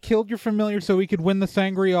dickhead, killed your familiar so he could win the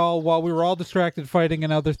Sangreal while we were all distracted fighting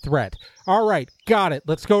another threat. All right, got it.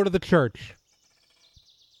 Let's go to the church.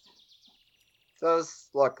 Those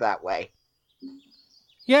look that way.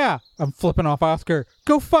 Yeah, I'm flipping off Oscar.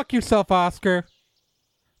 Go fuck yourself, Oscar.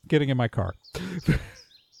 Getting in my car.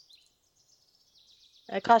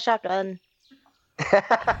 I call shotgun.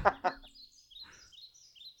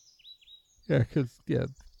 Yeah, because, yeah.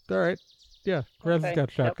 All right. Yeah, Rez has Okay, got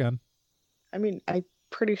yep. shotgun. I mean, I'm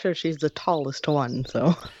pretty sure she's the tallest one,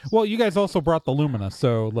 so. Well, you guys also brought the Lumina,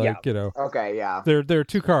 so like Okay, yeah. there are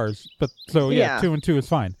 2 cars, but so yeah, Yeah. 2 and 2 is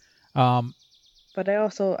fine. But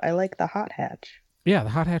I like the hot hatch. Yeah, the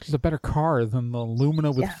Hot Hatch is a better car than the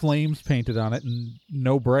Lumina with Yeah. flames painted on it and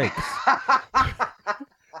no brakes. I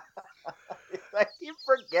keep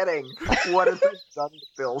forgetting what has been done to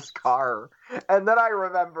Bill's car. And then I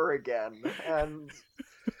remember again. And.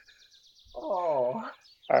 Oh.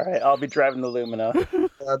 All right, I'll be driving the Lumina.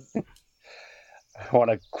 That's, I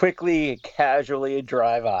want to quickly, casually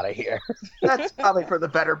drive out of here. that's probably for the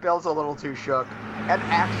better. Bill's a little too shook. And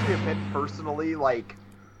actually a bit personally, like,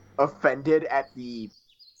 offended at the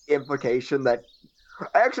implication that.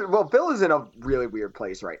 Actually, well, Bill is in a really weird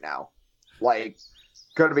place right now. Like,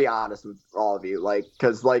 gonna be honest with all of you. Like,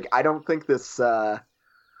 because, like, I don't think this,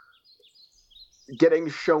 getting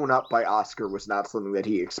shown up by Oscar was not something that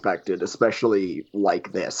he expected, especially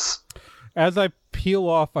like this. As I peel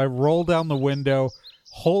off, I roll down the window,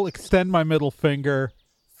 extend my middle finger.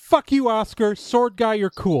 Fuck you, Oscar. Sword guy, you're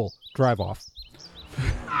cool. Drive off.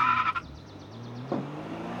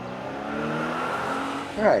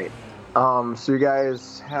 Alright. So you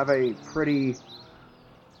guys have a pretty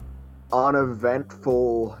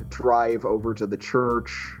uneventful drive over to the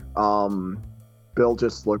church. Bill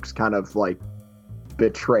just looks kind of like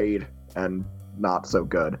betrayed and not so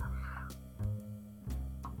good.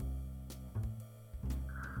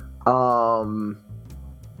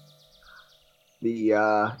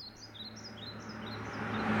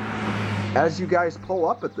 As you guys pull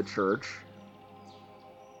up at the church,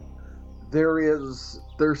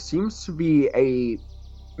 there seems to be a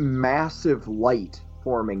massive light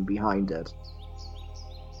forming behind it.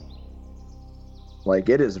 Like,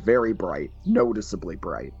 it is very bright, noticeably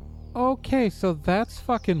bright. Okay, so that's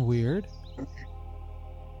fucking weird.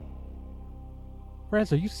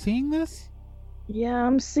 Rez, are you seeing this? Yeah,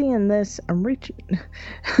 I'm seeing this. I'm reaching.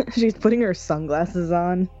 She's putting her sunglasses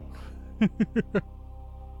on.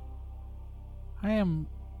 I am.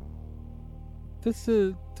 This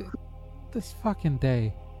is. This fucking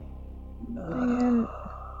day. Man.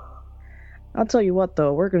 I'll tell you what,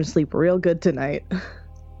 though. We're gonna sleep real good tonight.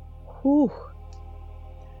 Whew.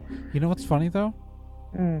 You know what's funny, though?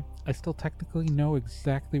 Mm. I still technically know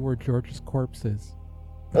exactly where George's corpse is.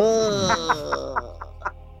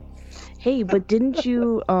 Hey, but didn't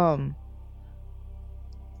you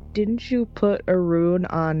put a rune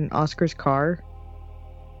on Oscar's car?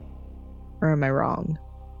 Or am I wrong?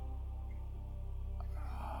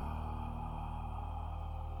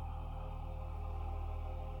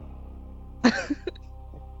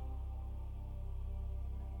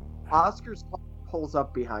 Oscar's car pulls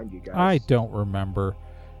up behind you guys. I don't remember.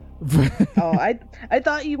 Oh, I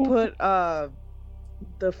thought you put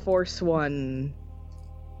the Force one,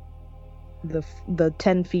 the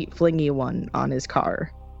 10 feet flingy one on his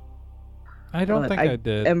car. I don't think I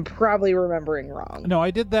did. I'm probably remembering wrong. No,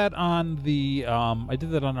 I did that on the I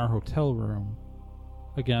did that on our hotel room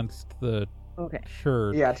against the Okay.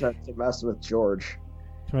 church. Yeah, to mess with George.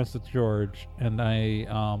 To mess with George, and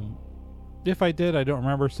I if I did, I don't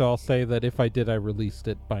remember, so I'll say that if I did, I released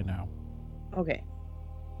it by now. Okay.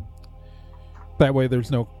 That way there's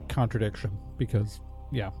no contradiction, because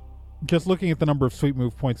yeah, just looking at the number of sweet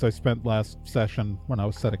move points I spent last session when I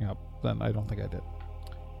was setting up, then I don't think I did.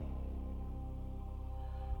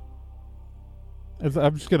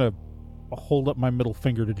 I'm just gonna hold up my middle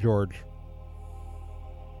finger to George.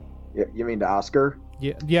 You mean to Oscar?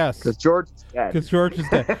 Yeah, yes. Because George is dead. Because George is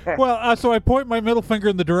dead. Well, so I point my middle finger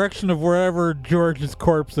in the direction of wherever George's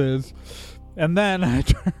corpse is, and then I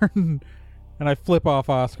turn and I flip off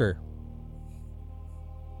Oscar.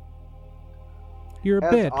 You're a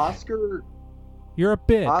bitch. You're a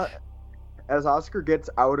bitch. As Oscar gets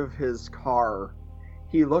out of his car,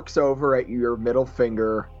 he looks over at your middle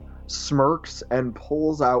finger, smirks, and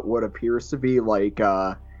pulls out what appears to be like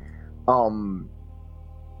a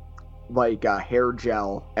hair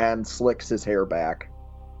gel and slicks his hair back.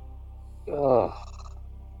 Ugh.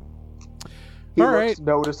 He All looks right.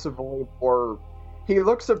 noticeably more. He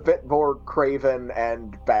looks a bit more craven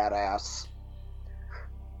and badass.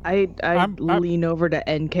 I'm lean over to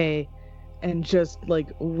NK and just like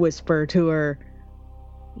whisper to her,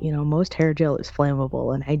 you know, most hair gel is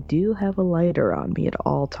flammable, and I do have a lighter on me at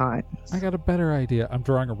all times. I got a better idea. I'm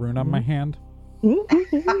drawing a rune on my hand.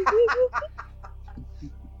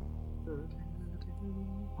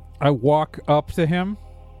 I walk up to him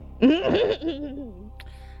and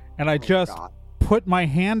I just God. put my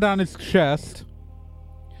hand on his chest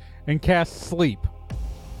and cast sleep.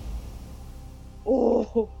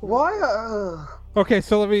 Oh, Why? Okay,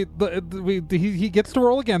 so he gets to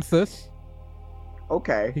roll against this.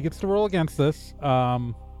 Okay. He gets to roll against this.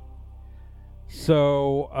 Because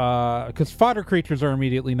fodder creatures are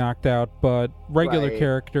immediately knocked out, but regular Right.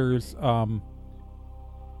 characters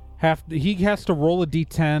he has to roll a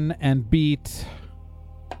d10 and beat.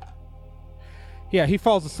 Yeah, he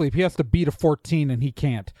falls asleep. He has to beat a 14 and he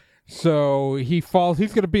can't. So he's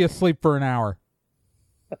going to be asleep for an hour.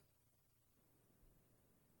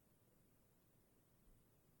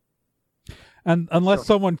 And unless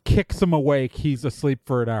someone kicks him awake, he's asleep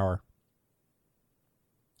for an hour.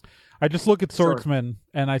 I just look at Sure. Swordsman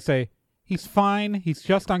and I say, he's fine. He's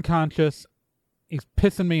just unconscious. He's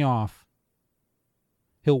pissing me off.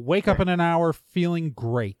 He'll wake up in an hour feeling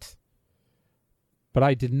great. But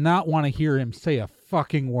I did not want to hear him say a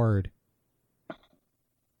fucking word.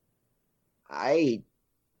 I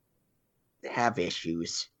have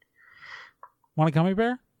issues. Want a gummy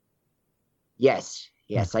bear? Yes,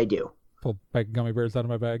 I do. Pull bag of gummy bears out of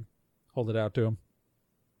my bag. Hold it out to him.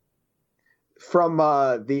 From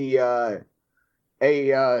a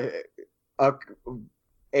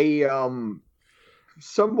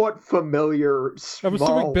somewhat familiar small I'm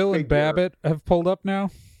assuming Bill and figure. Babbitt have pulled up now?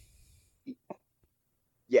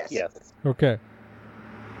 Yes. Yes. Okay.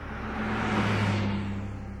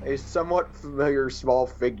 A somewhat familiar small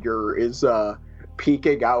figure is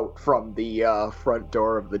peeking out from the front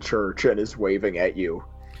door of the church and is waving at you.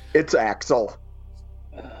 It's Axel.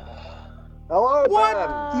 Hello,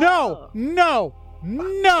 What? Ben. No! No!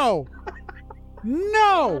 No!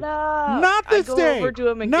 No! Shut up. Not this I go day. over to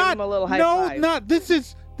him and Not, give him a little high no, five. not this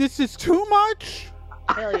is too much.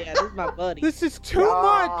 Hell yeah, this is my buddy. This is too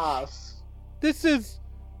much. Yes. This is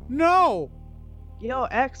no. Yo,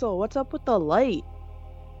 Axel, what's up with the light?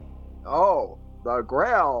 Oh, the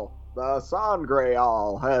Grail, the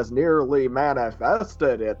Sangreal, has nearly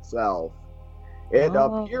manifested itself. It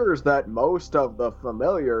Oh. appears that most of the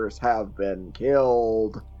familiars have been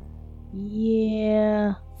killed.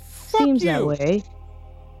 Yeah, Fuck seems you. that way.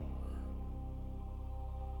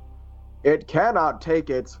 It cannot take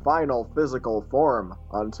its final physical form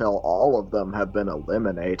until all of them have been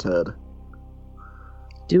eliminated.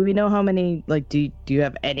 Do we know how many? Like, do you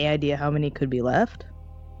have any idea how many could be left?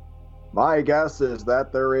 My guess is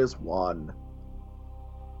that there is one.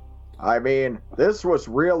 I mean, this was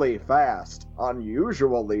really fast,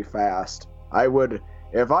 unusually fast.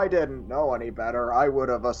 If I didn't know any better, I would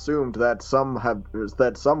have assumed that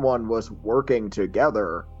someone was working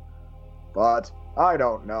together. But I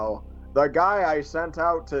don't know. The guy I sent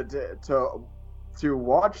out to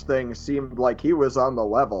watch things seemed like he was on the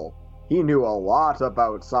level. He knew a lot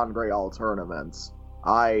about Sangreal tournaments.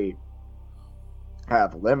 I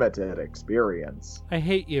have limited experience. I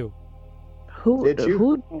hate you. Who? Did you?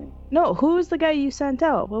 Who? No, who was the guy you sent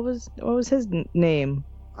out? What was his name?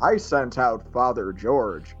 I sent out Father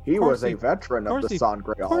George. He Course was a he- veteran of course the he-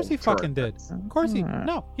 Sangreal. Of course he fucking did. tournaments. Of course he. Hmm.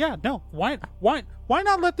 No. Yeah. No. Why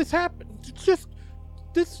not let this happen? It's just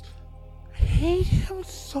this. I hate him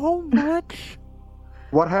so much.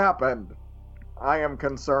 What happened? I am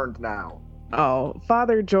concerned now. Oh,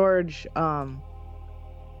 Father George,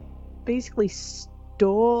 basically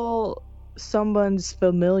stole someone's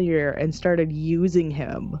familiar and started using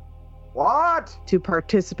him What? to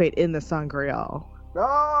participate in the Sangreal. No!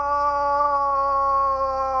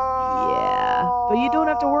 Yeah, but you don't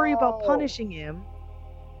have to worry about punishing him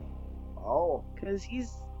Oh, because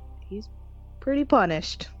he's pretty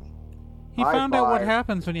punished. He High found out what five.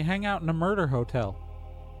 happens when you hang out in a murder hotel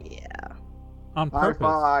Yeah. high on purpose.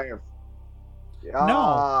 five.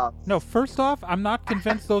 No. No, first off, I'm not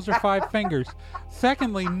convinced those are 5 fingers.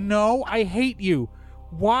 Secondly, no, I hate you.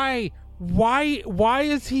 Why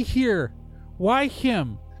is he here? Why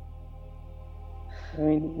him? I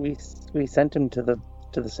mean, we sent him to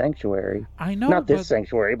the sanctuary. I know, Not but, this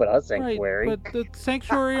sanctuary, but a sanctuary. Right, but the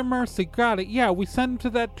Sanctuary of Mercy, got it. Yeah, we sent him to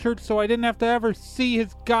that church so I didn't have to ever see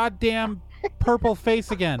his goddamn purple face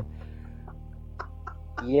again.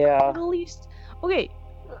 Yeah. At least, okay.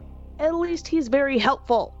 At least he's very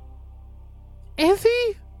helpful. Is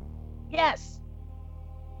he? Yes.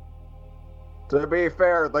 To be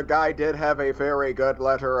fair, the guy did have a very good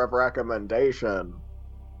letter of recommendation.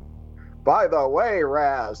 By the way,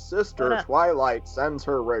 Raz, Sister What up? Twilight sends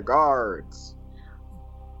her regards.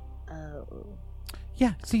 Oh.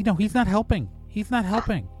 Yeah, see, no, he's not helping. He's not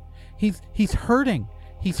helping. He's hurting.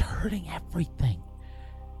 He's hurting everything.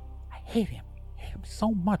 I hate him. I hate him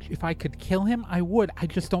so much. If I could kill him, I would. I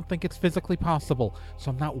just don't think it's physically possible.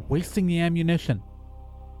 So I'm not wasting the ammunition.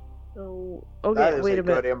 So That okay, is wait a a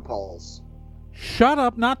good minute. impulse. Shut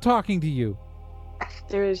up, not talking to you.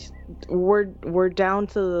 We're down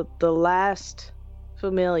to the last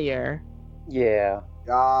familiar. Yeah.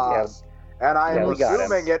 Yes. And I am Yeah, we got him.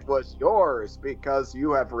 assuming it was yours because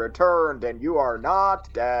you have returned and you are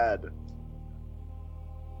not dead.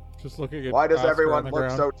 Just looking at Why does Oscar on everyone the look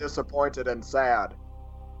ground. so disappointed and sad?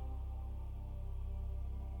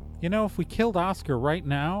 You know, if we killed Oscar right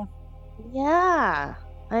now, Yeah.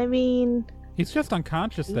 I mean, he's just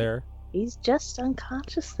unconscious there. he's just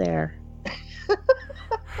unconscious there.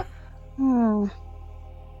 Hmm.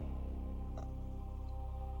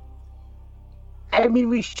 I mean,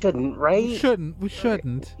 we shouldn't, right? We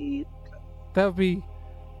shouldn't. That would be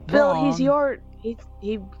Bill, wrong. he's your he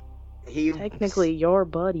He technically your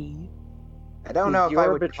buddy. I don't He's know if I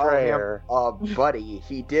your would betrayer. call him a buddy.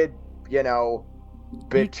 He did,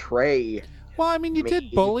 betray. Well, I mean, you did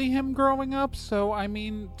me. bully him growing up, so, I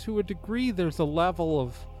mean, to a degree, there's a level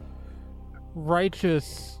of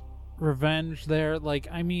righteous revenge there. Like,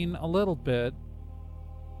 I mean, a little bit.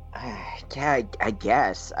 Yeah, I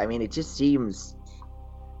guess. I mean, it just seems.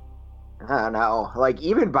 I don't know. Like,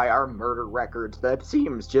 even by our murder records, that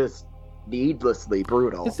seems just needlessly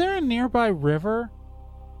brutal. Is there a nearby river?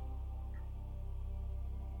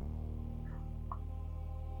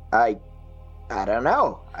 I don't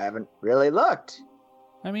know. I haven't really looked.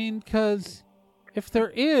 I mean, because if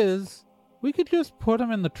there is, we could just put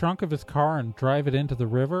him in the trunk of his car and drive it into the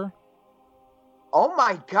river. Oh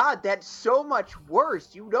my god, that's so much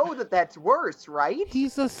worse. You know that that's worse, right?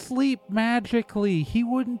 He's asleep magically. He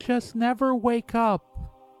wouldn't just never wake up.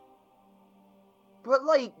 But,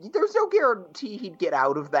 like, there's no guarantee he'd get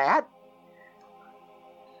out of that.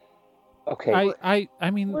 Okay.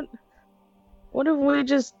 I mean, What if we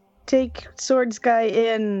just take Swords Guy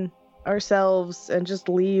in ourselves and just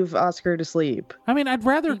leave Oscar to sleep? I'd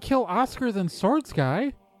rather kill Oscar than Swords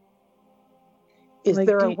Guy. Is Like,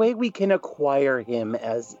 there do a you- way we can acquire him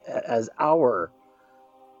as our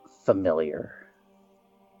familiar?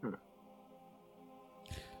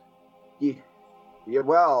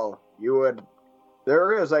 Well, you would.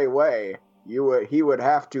 There is a way. He would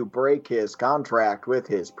have to break his contract with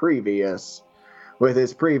his previous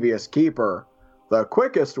keeper. The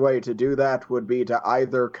quickest way to do that would be to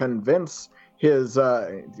either convince his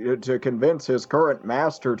current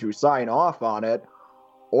master to sign off on it,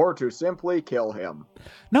 or to simply kill him.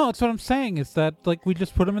 No, that's what I'm saying, is that, like, we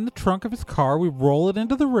just put him in the trunk of his car, we roll it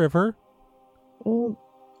into the river. Well,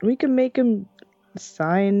 we can make him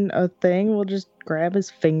sign a thing. We'll just grab his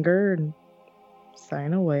finger and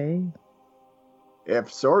sign away.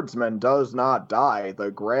 If Swordsman does not die,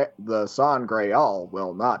 the Sangreal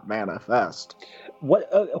will not manifest. What?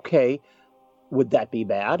 Okay. Would that be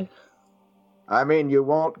bad? I mean, you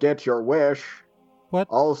won't get your wish. What?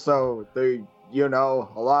 Also, a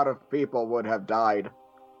lot of people would have died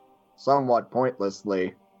somewhat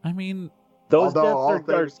pointlessly. I mean, Those Although all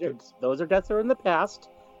deaths things those are deaths are in the past.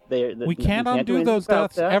 we can't do undo anything those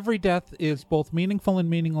about deaths. that. Every death is both meaningful and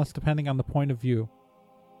meaningless depending on the point of view.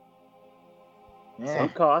 Some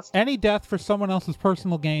cost. Any death for someone else's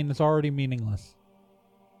personal gain is already meaningless.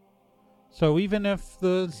 So even if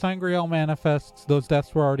the Sangreal manifests, those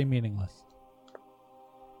deaths were already meaningless.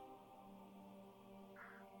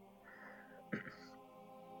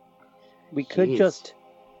 We could Jeez. just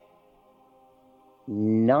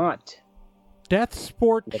not. Death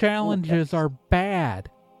sport But challenges okay. are bad.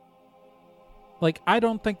 Like, I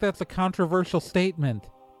don't think that's a controversial statement.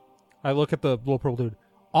 I look at the little purple dude.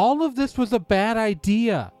 All of this was a bad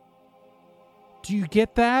idea. Do you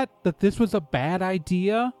get that? That this was a bad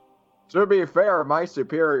idea? To be fair, my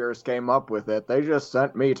superiors came up with it. They just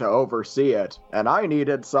sent me to oversee it. And I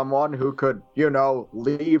needed someone who could,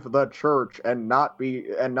 leave the church and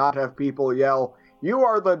not have people yell, "You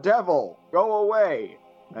are the devil! Go away!"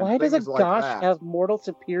 and Why does a things like Gosh that. have mortal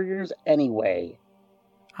superiors anyway?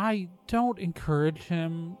 I don't encourage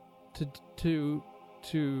him to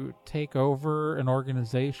take over an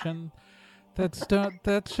organization.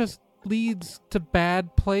 That just leads to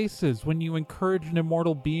bad places when you encourage an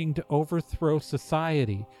immortal being to overthrow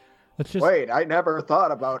society. That's just Wait, I never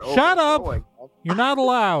thought about Shut up! overthrowing them. You're not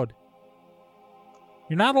allowed.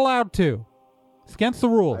 You're not allowed to. It's against the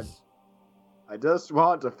rules. I just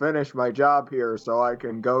want to finish my job here so I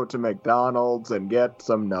can go to McDonald's and get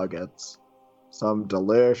some nuggets. Some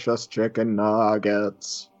delicious chicken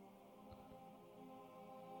nuggets.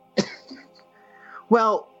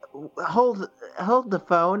 Well, hold the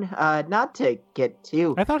phone. Not to get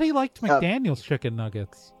too. I thought he liked McDaniel's chicken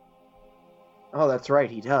nuggets. Oh, that's right,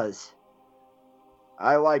 he does.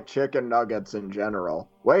 I like chicken nuggets in general.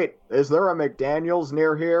 Wait, is there a McDaniel's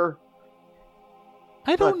near here?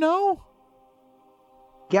 I don't know.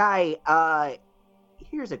 Guy,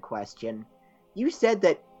 here's a question. You said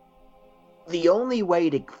that the only way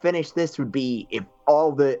to finish this would be if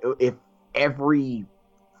every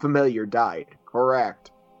familiar died.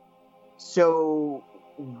 Correct. So,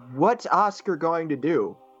 what's Oscar going to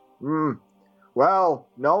do? Well,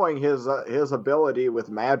 knowing his ability with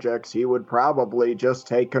magics, he would probably just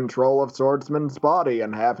take control of Swordsman's body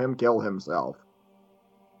and have him kill himself.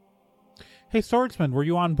 Hey, Swordsman, were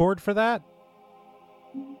you on board for that?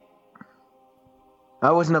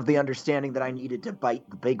 I wasn't of the understanding that I needed to bite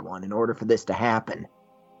the big one in order for this to happen.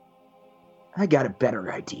 I got a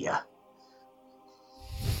better idea.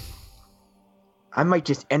 I might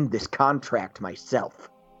just end this contract myself.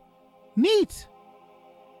 Neat!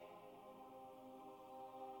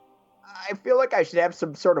 I feel like I should have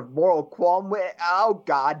some sort of moral qualm with... Oh,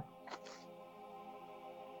 God.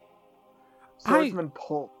 Swordsman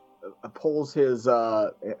pulls his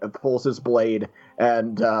blade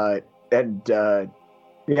and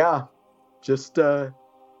just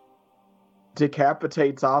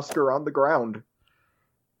decapitates Oscar on the ground.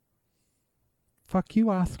 Fuck you,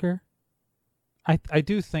 Oscar. I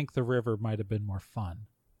do think the river might have been more fun.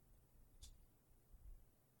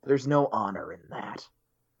 There's no honor in that.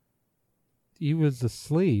 He was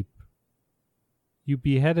asleep. You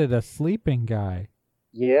beheaded a sleeping guy.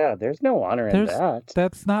 Yeah, there's no honor in that.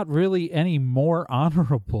 That's not really any more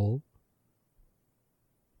honorable.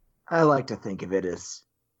 I like to think of it as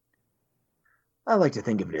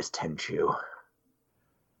Tenchu.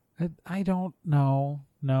 I don't know.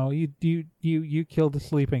 No, you killed a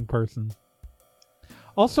sleeping person.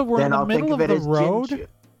 Also, we're in the middle of the road. Jinju.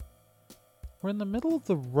 We're in the middle of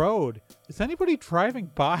the road. Is anybody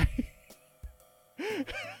driving by?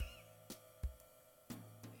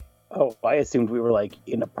 Oh, I assumed we were like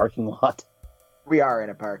in a parking lot. We are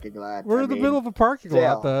in a parking lot. We're in the middle of a parking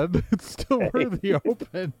lot, then. It's still really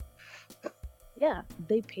open. Yeah,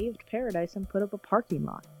 they paved paradise and put up a parking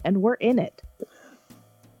lot, and we're in it.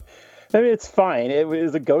 I mean, it's fine. It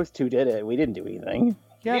was a ghost who did it. We didn't do anything.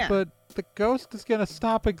 Yeah, but the ghost is gonna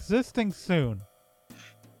stop existing soon.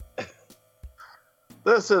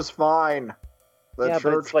 This is fine. The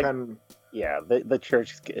church can... Yeah, the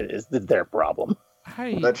church is their problem.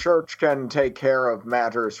 The church can take care of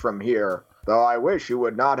matters from here, though I wish you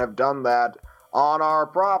would not have done that on our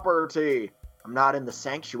property. I'm not in the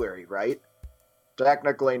sanctuary, right?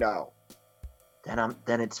 Technically, no.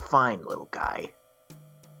 Then it's fine, little guy.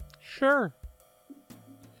 Sure.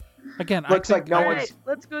 Again, Looks like no one's... Alright,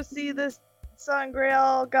 let's go see this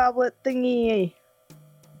Sangreal goblet thingy.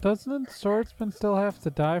 Doesn't Swordsman still have to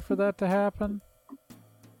die for that to happen?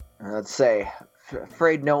 Let's say,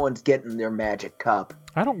 afraid no one's getting their magic cup.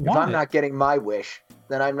 I don't If want I'm it. not getting my wish,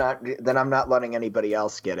 then I'm not letting anybody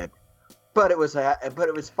else get it. But it was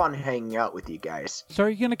fun hanging out with you guys. So are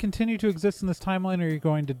you going to continue to exist in this timeline, or are you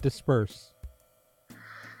going to disperse?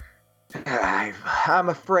 I'm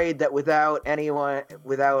afraid that without any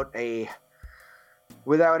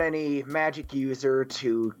magic user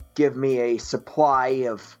to give me a supply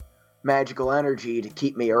of magical energy to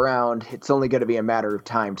keep me around, it's only going to be a matter of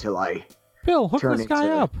time till I Bill, hook turn this guy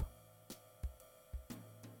into... up.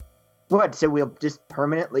 What, so we'll just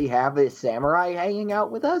permanently have a samurai hanging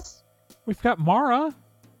out with us? We've got Mara.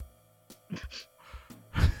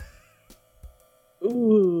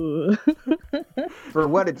 Ooh. For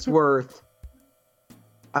what it's worth,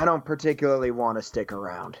 I don't particularly want to stick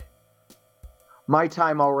around. My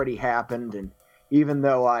time already happened, and even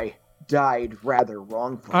though I died rather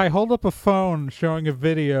wrongfully... I hold up a phone showing a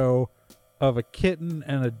video of a kitten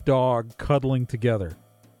and a dog cuddling together.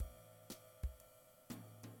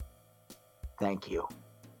 Thank you.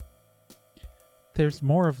 There's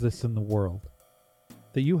more of this in the world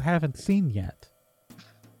that you haven't seen yet.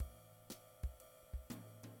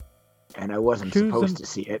 And I wasn't supposed to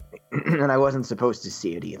see it. And I wasn't supposed to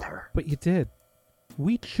see it either. But you did.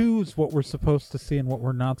 We choose what we're supposed to see and what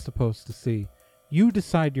we're not supposed to see. You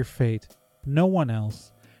decide your fate. No one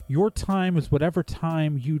else. Your time is whatever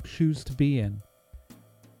time you choose to be in.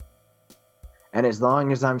 And as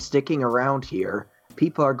long as I'm sticking around here,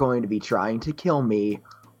 people are going to be trying to kill me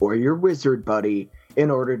or your wizard buddy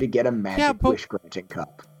in order to get a magic wish-granting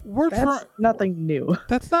cup. That's nothing new.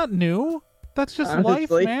 That's not new. That's just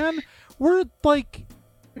Honestly. life, man. We're like...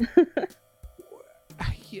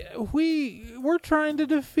 We're trying to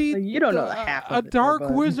defeat You don't know the half of a it, dark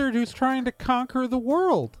bud. wizard who's trying to conquer the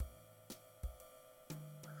world.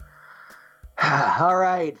 All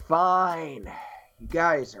right, fine. You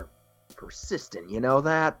guys are persistent, you know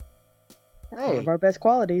that? One Hey, of our best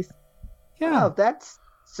qualities. Yeah. oh, that's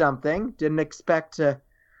something. Didn't expect to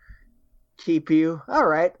keep you. All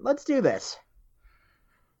right, let's do this.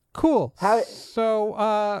 Cool. How-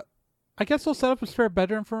 So, I guess we'll set up a spare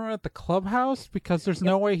bedroom for him at the clubhouse because there's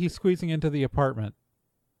no way he's squeezing into the apartment.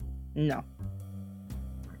 No.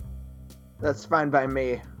 That's fine by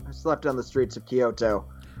me. I slept on the streets of Kyoto.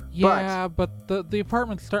 Yeah, but the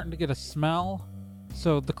apartment's starting to get a smell,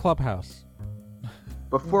 so the clubhouse.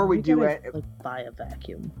 Before we do gotta, it, like, buy a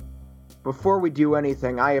vacuum. before we do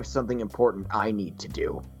anything, I have something important I need to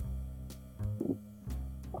do.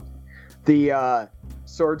 The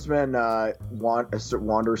swordsman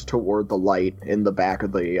wanders toward the light in the back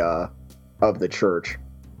of the church.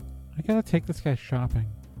 I gotta take this guy shopping.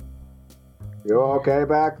 You okay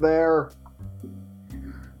back there?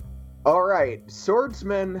 All right,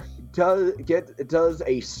 swordsman does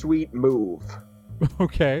a sweet move.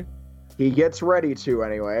 Okay. He gets ready to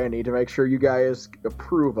anyway. I need to make sure you guys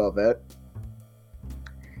approve of it.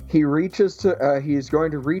 He reaches to. He's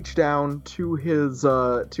going to reach down to his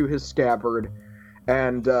scabbard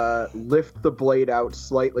and lift the blade out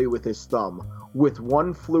slightly with his thumb. With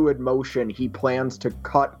one fluid motion, he plans to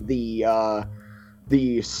cut the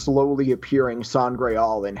slowly appearing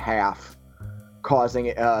Sangreal in half, causing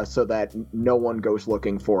it so that no one goes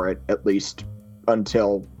looking for it, at least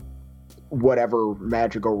until whatever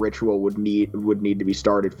magical ritual would need to be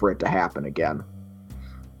started for it to happen again.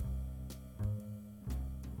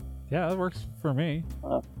 Yeah, that works for me.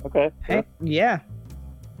 Okay. Hey, yeah.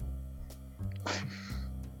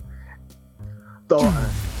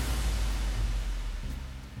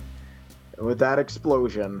 With that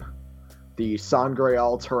explosion, the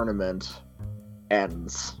Sangreal tournament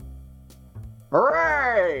ends.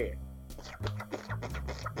 Hooray!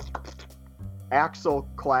 Axel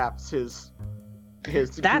claps his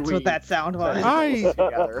That's glee what that sound was.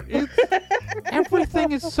 together.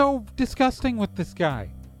 Everything is so disgusting with this guy.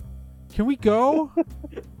 Can we go?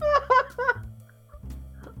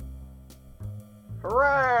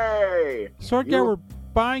 Hooray! Sword guy, we're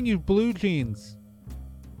buying you blue jeans.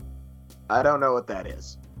 I don't know what that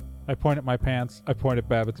is. I point at my pants. I point at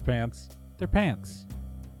Babbitt's pants. They're pants.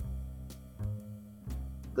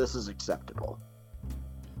 This is acceptable.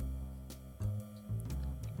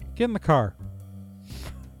 Get in the car.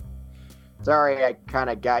 Sorry, I kind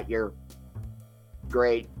of got your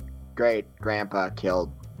great grandpa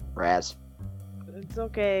killed, Raz. It's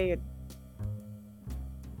okay.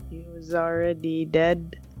 He was already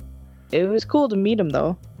dead. It was cool to meet him,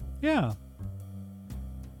 though. Yeah.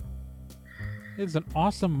 It's an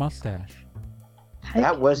awesome mustache.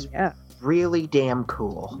 That was Yeah. really damn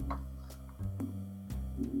cool.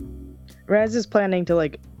 Raz is planning to,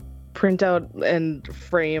 like, print out and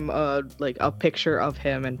frame a picture of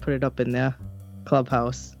him and put it up in the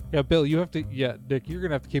clubhouse. Yeah, Bill, you have to. Yeah, Nick, you're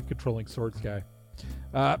gonna have to keep controlling Swords guy.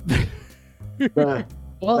 Uh,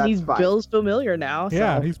 Well, That's he's fine. Bill's familiar now. So.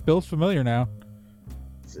 Yeah, he's Bill's familiar now.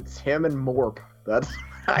 it's him and Morp. That's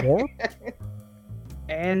Morp?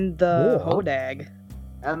 And the More? Hodag.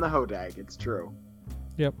 and the Hodag. It's true.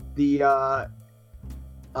 Yep. The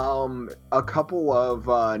a couple of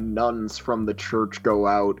nuns from the church go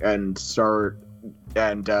out and start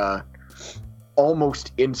and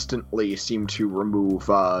almost instantly seem to remove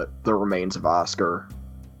the remains of Oscar.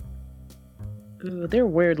 Ooh, they're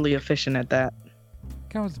weirdly efficient at that.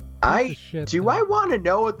 Guy was a piece of shit, Do though. I want to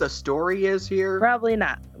know what the story is here? Probably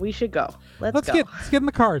not. We should go. Let's go. Let's get in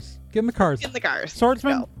the cars. Get in the cars. Get in the cars.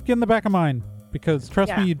 Swordsman, Go. get in the back of mine. Because trust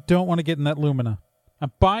Yeah. me, you don't want to get in that Lumina.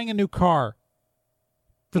 I'm buying a new car.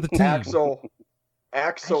 For the team. Axel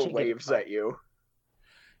I should get waves it. at you.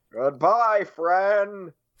 Goodbye,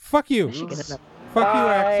 friend. Fuck you. I should get it. Fuck you,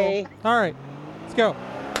 Bye. Axel. Alright. Let's go.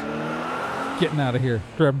 Getting out of here.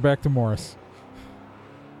 Driving back to Morris.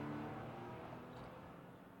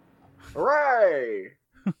 Hooray!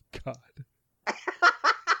 God.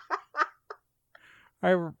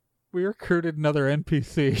 We recruited another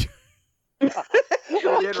NPC. We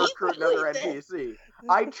did recruit another NPC.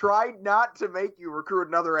 I tried not to make you recruit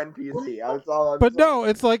another NPC. That's all I'm But saying. no,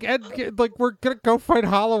 it's like we're gonna go fight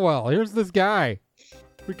Hollowell. Here's this guy.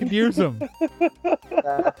 We can use him.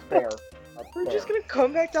 That's fair. That's We're fair. just gonna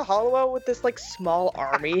come back to Hollowell with this, like, small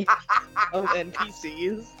army of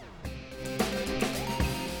NPCs.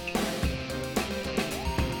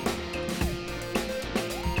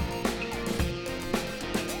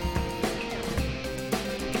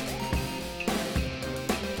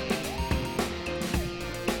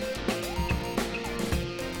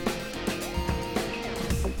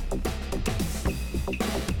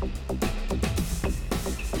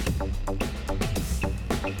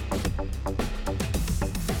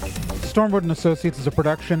 Stormwood & Associates is a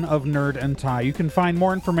production of Nerd and Tie. You can find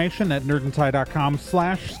more information at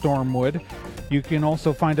nerdandtie.com/Stormwood. You can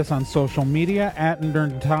also find us on social media at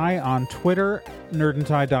Nerd and Tie on Twitter,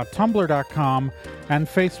 nerdandtie.tumblr.com, and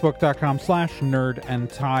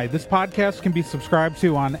facebook.com/nerdandtie. This podcast can be subscribed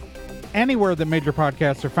to on anywhere that major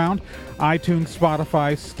podcasts are found: iTunes,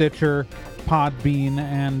 Spotify, Stitcher, Podbean,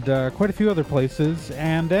 and quite a few other places,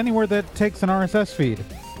 and anywhere that takes an RSS feed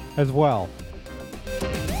as well.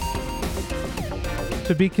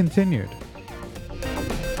 To be continued.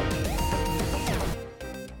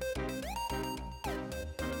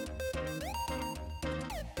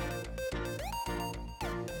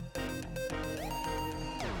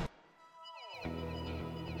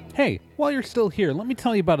 Hey, while you're still here, let me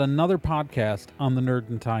tell you about another podcast on the Nerd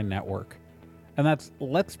and Tie Network, and that's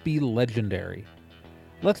Let's Be Legendary.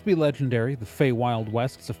 Let's Be Legendary, the Feywild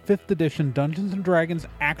West, is a 5th edition Dungeons & Dragons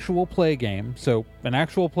actual play game, so an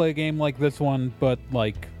actual play game like this one, but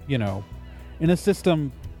like, you know, in a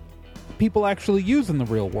system people actually use in the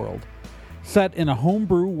real world. Set in a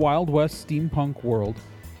homebrew Wild West steampunk world,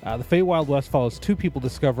 the Feywild West follows two people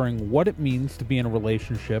discovering what it means to be in a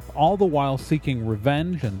relationship, all the while seeking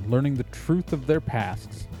revenge and learning the truth of their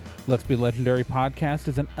pasts. Let's Be Legendary podcast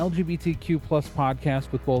is an LGBTQ+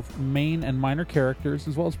 podcast with both main and minor characters,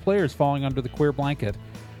 as well as players falling under the queer blanket.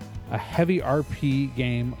 A heavy RP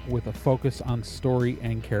game with a focus on story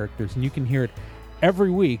and characters, and you can hear it every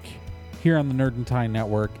week here on the Nerd and Tie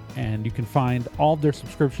Network, and you can find all of their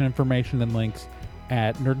subscription information and links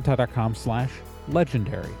at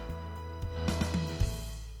nerdandtie.com/legendary.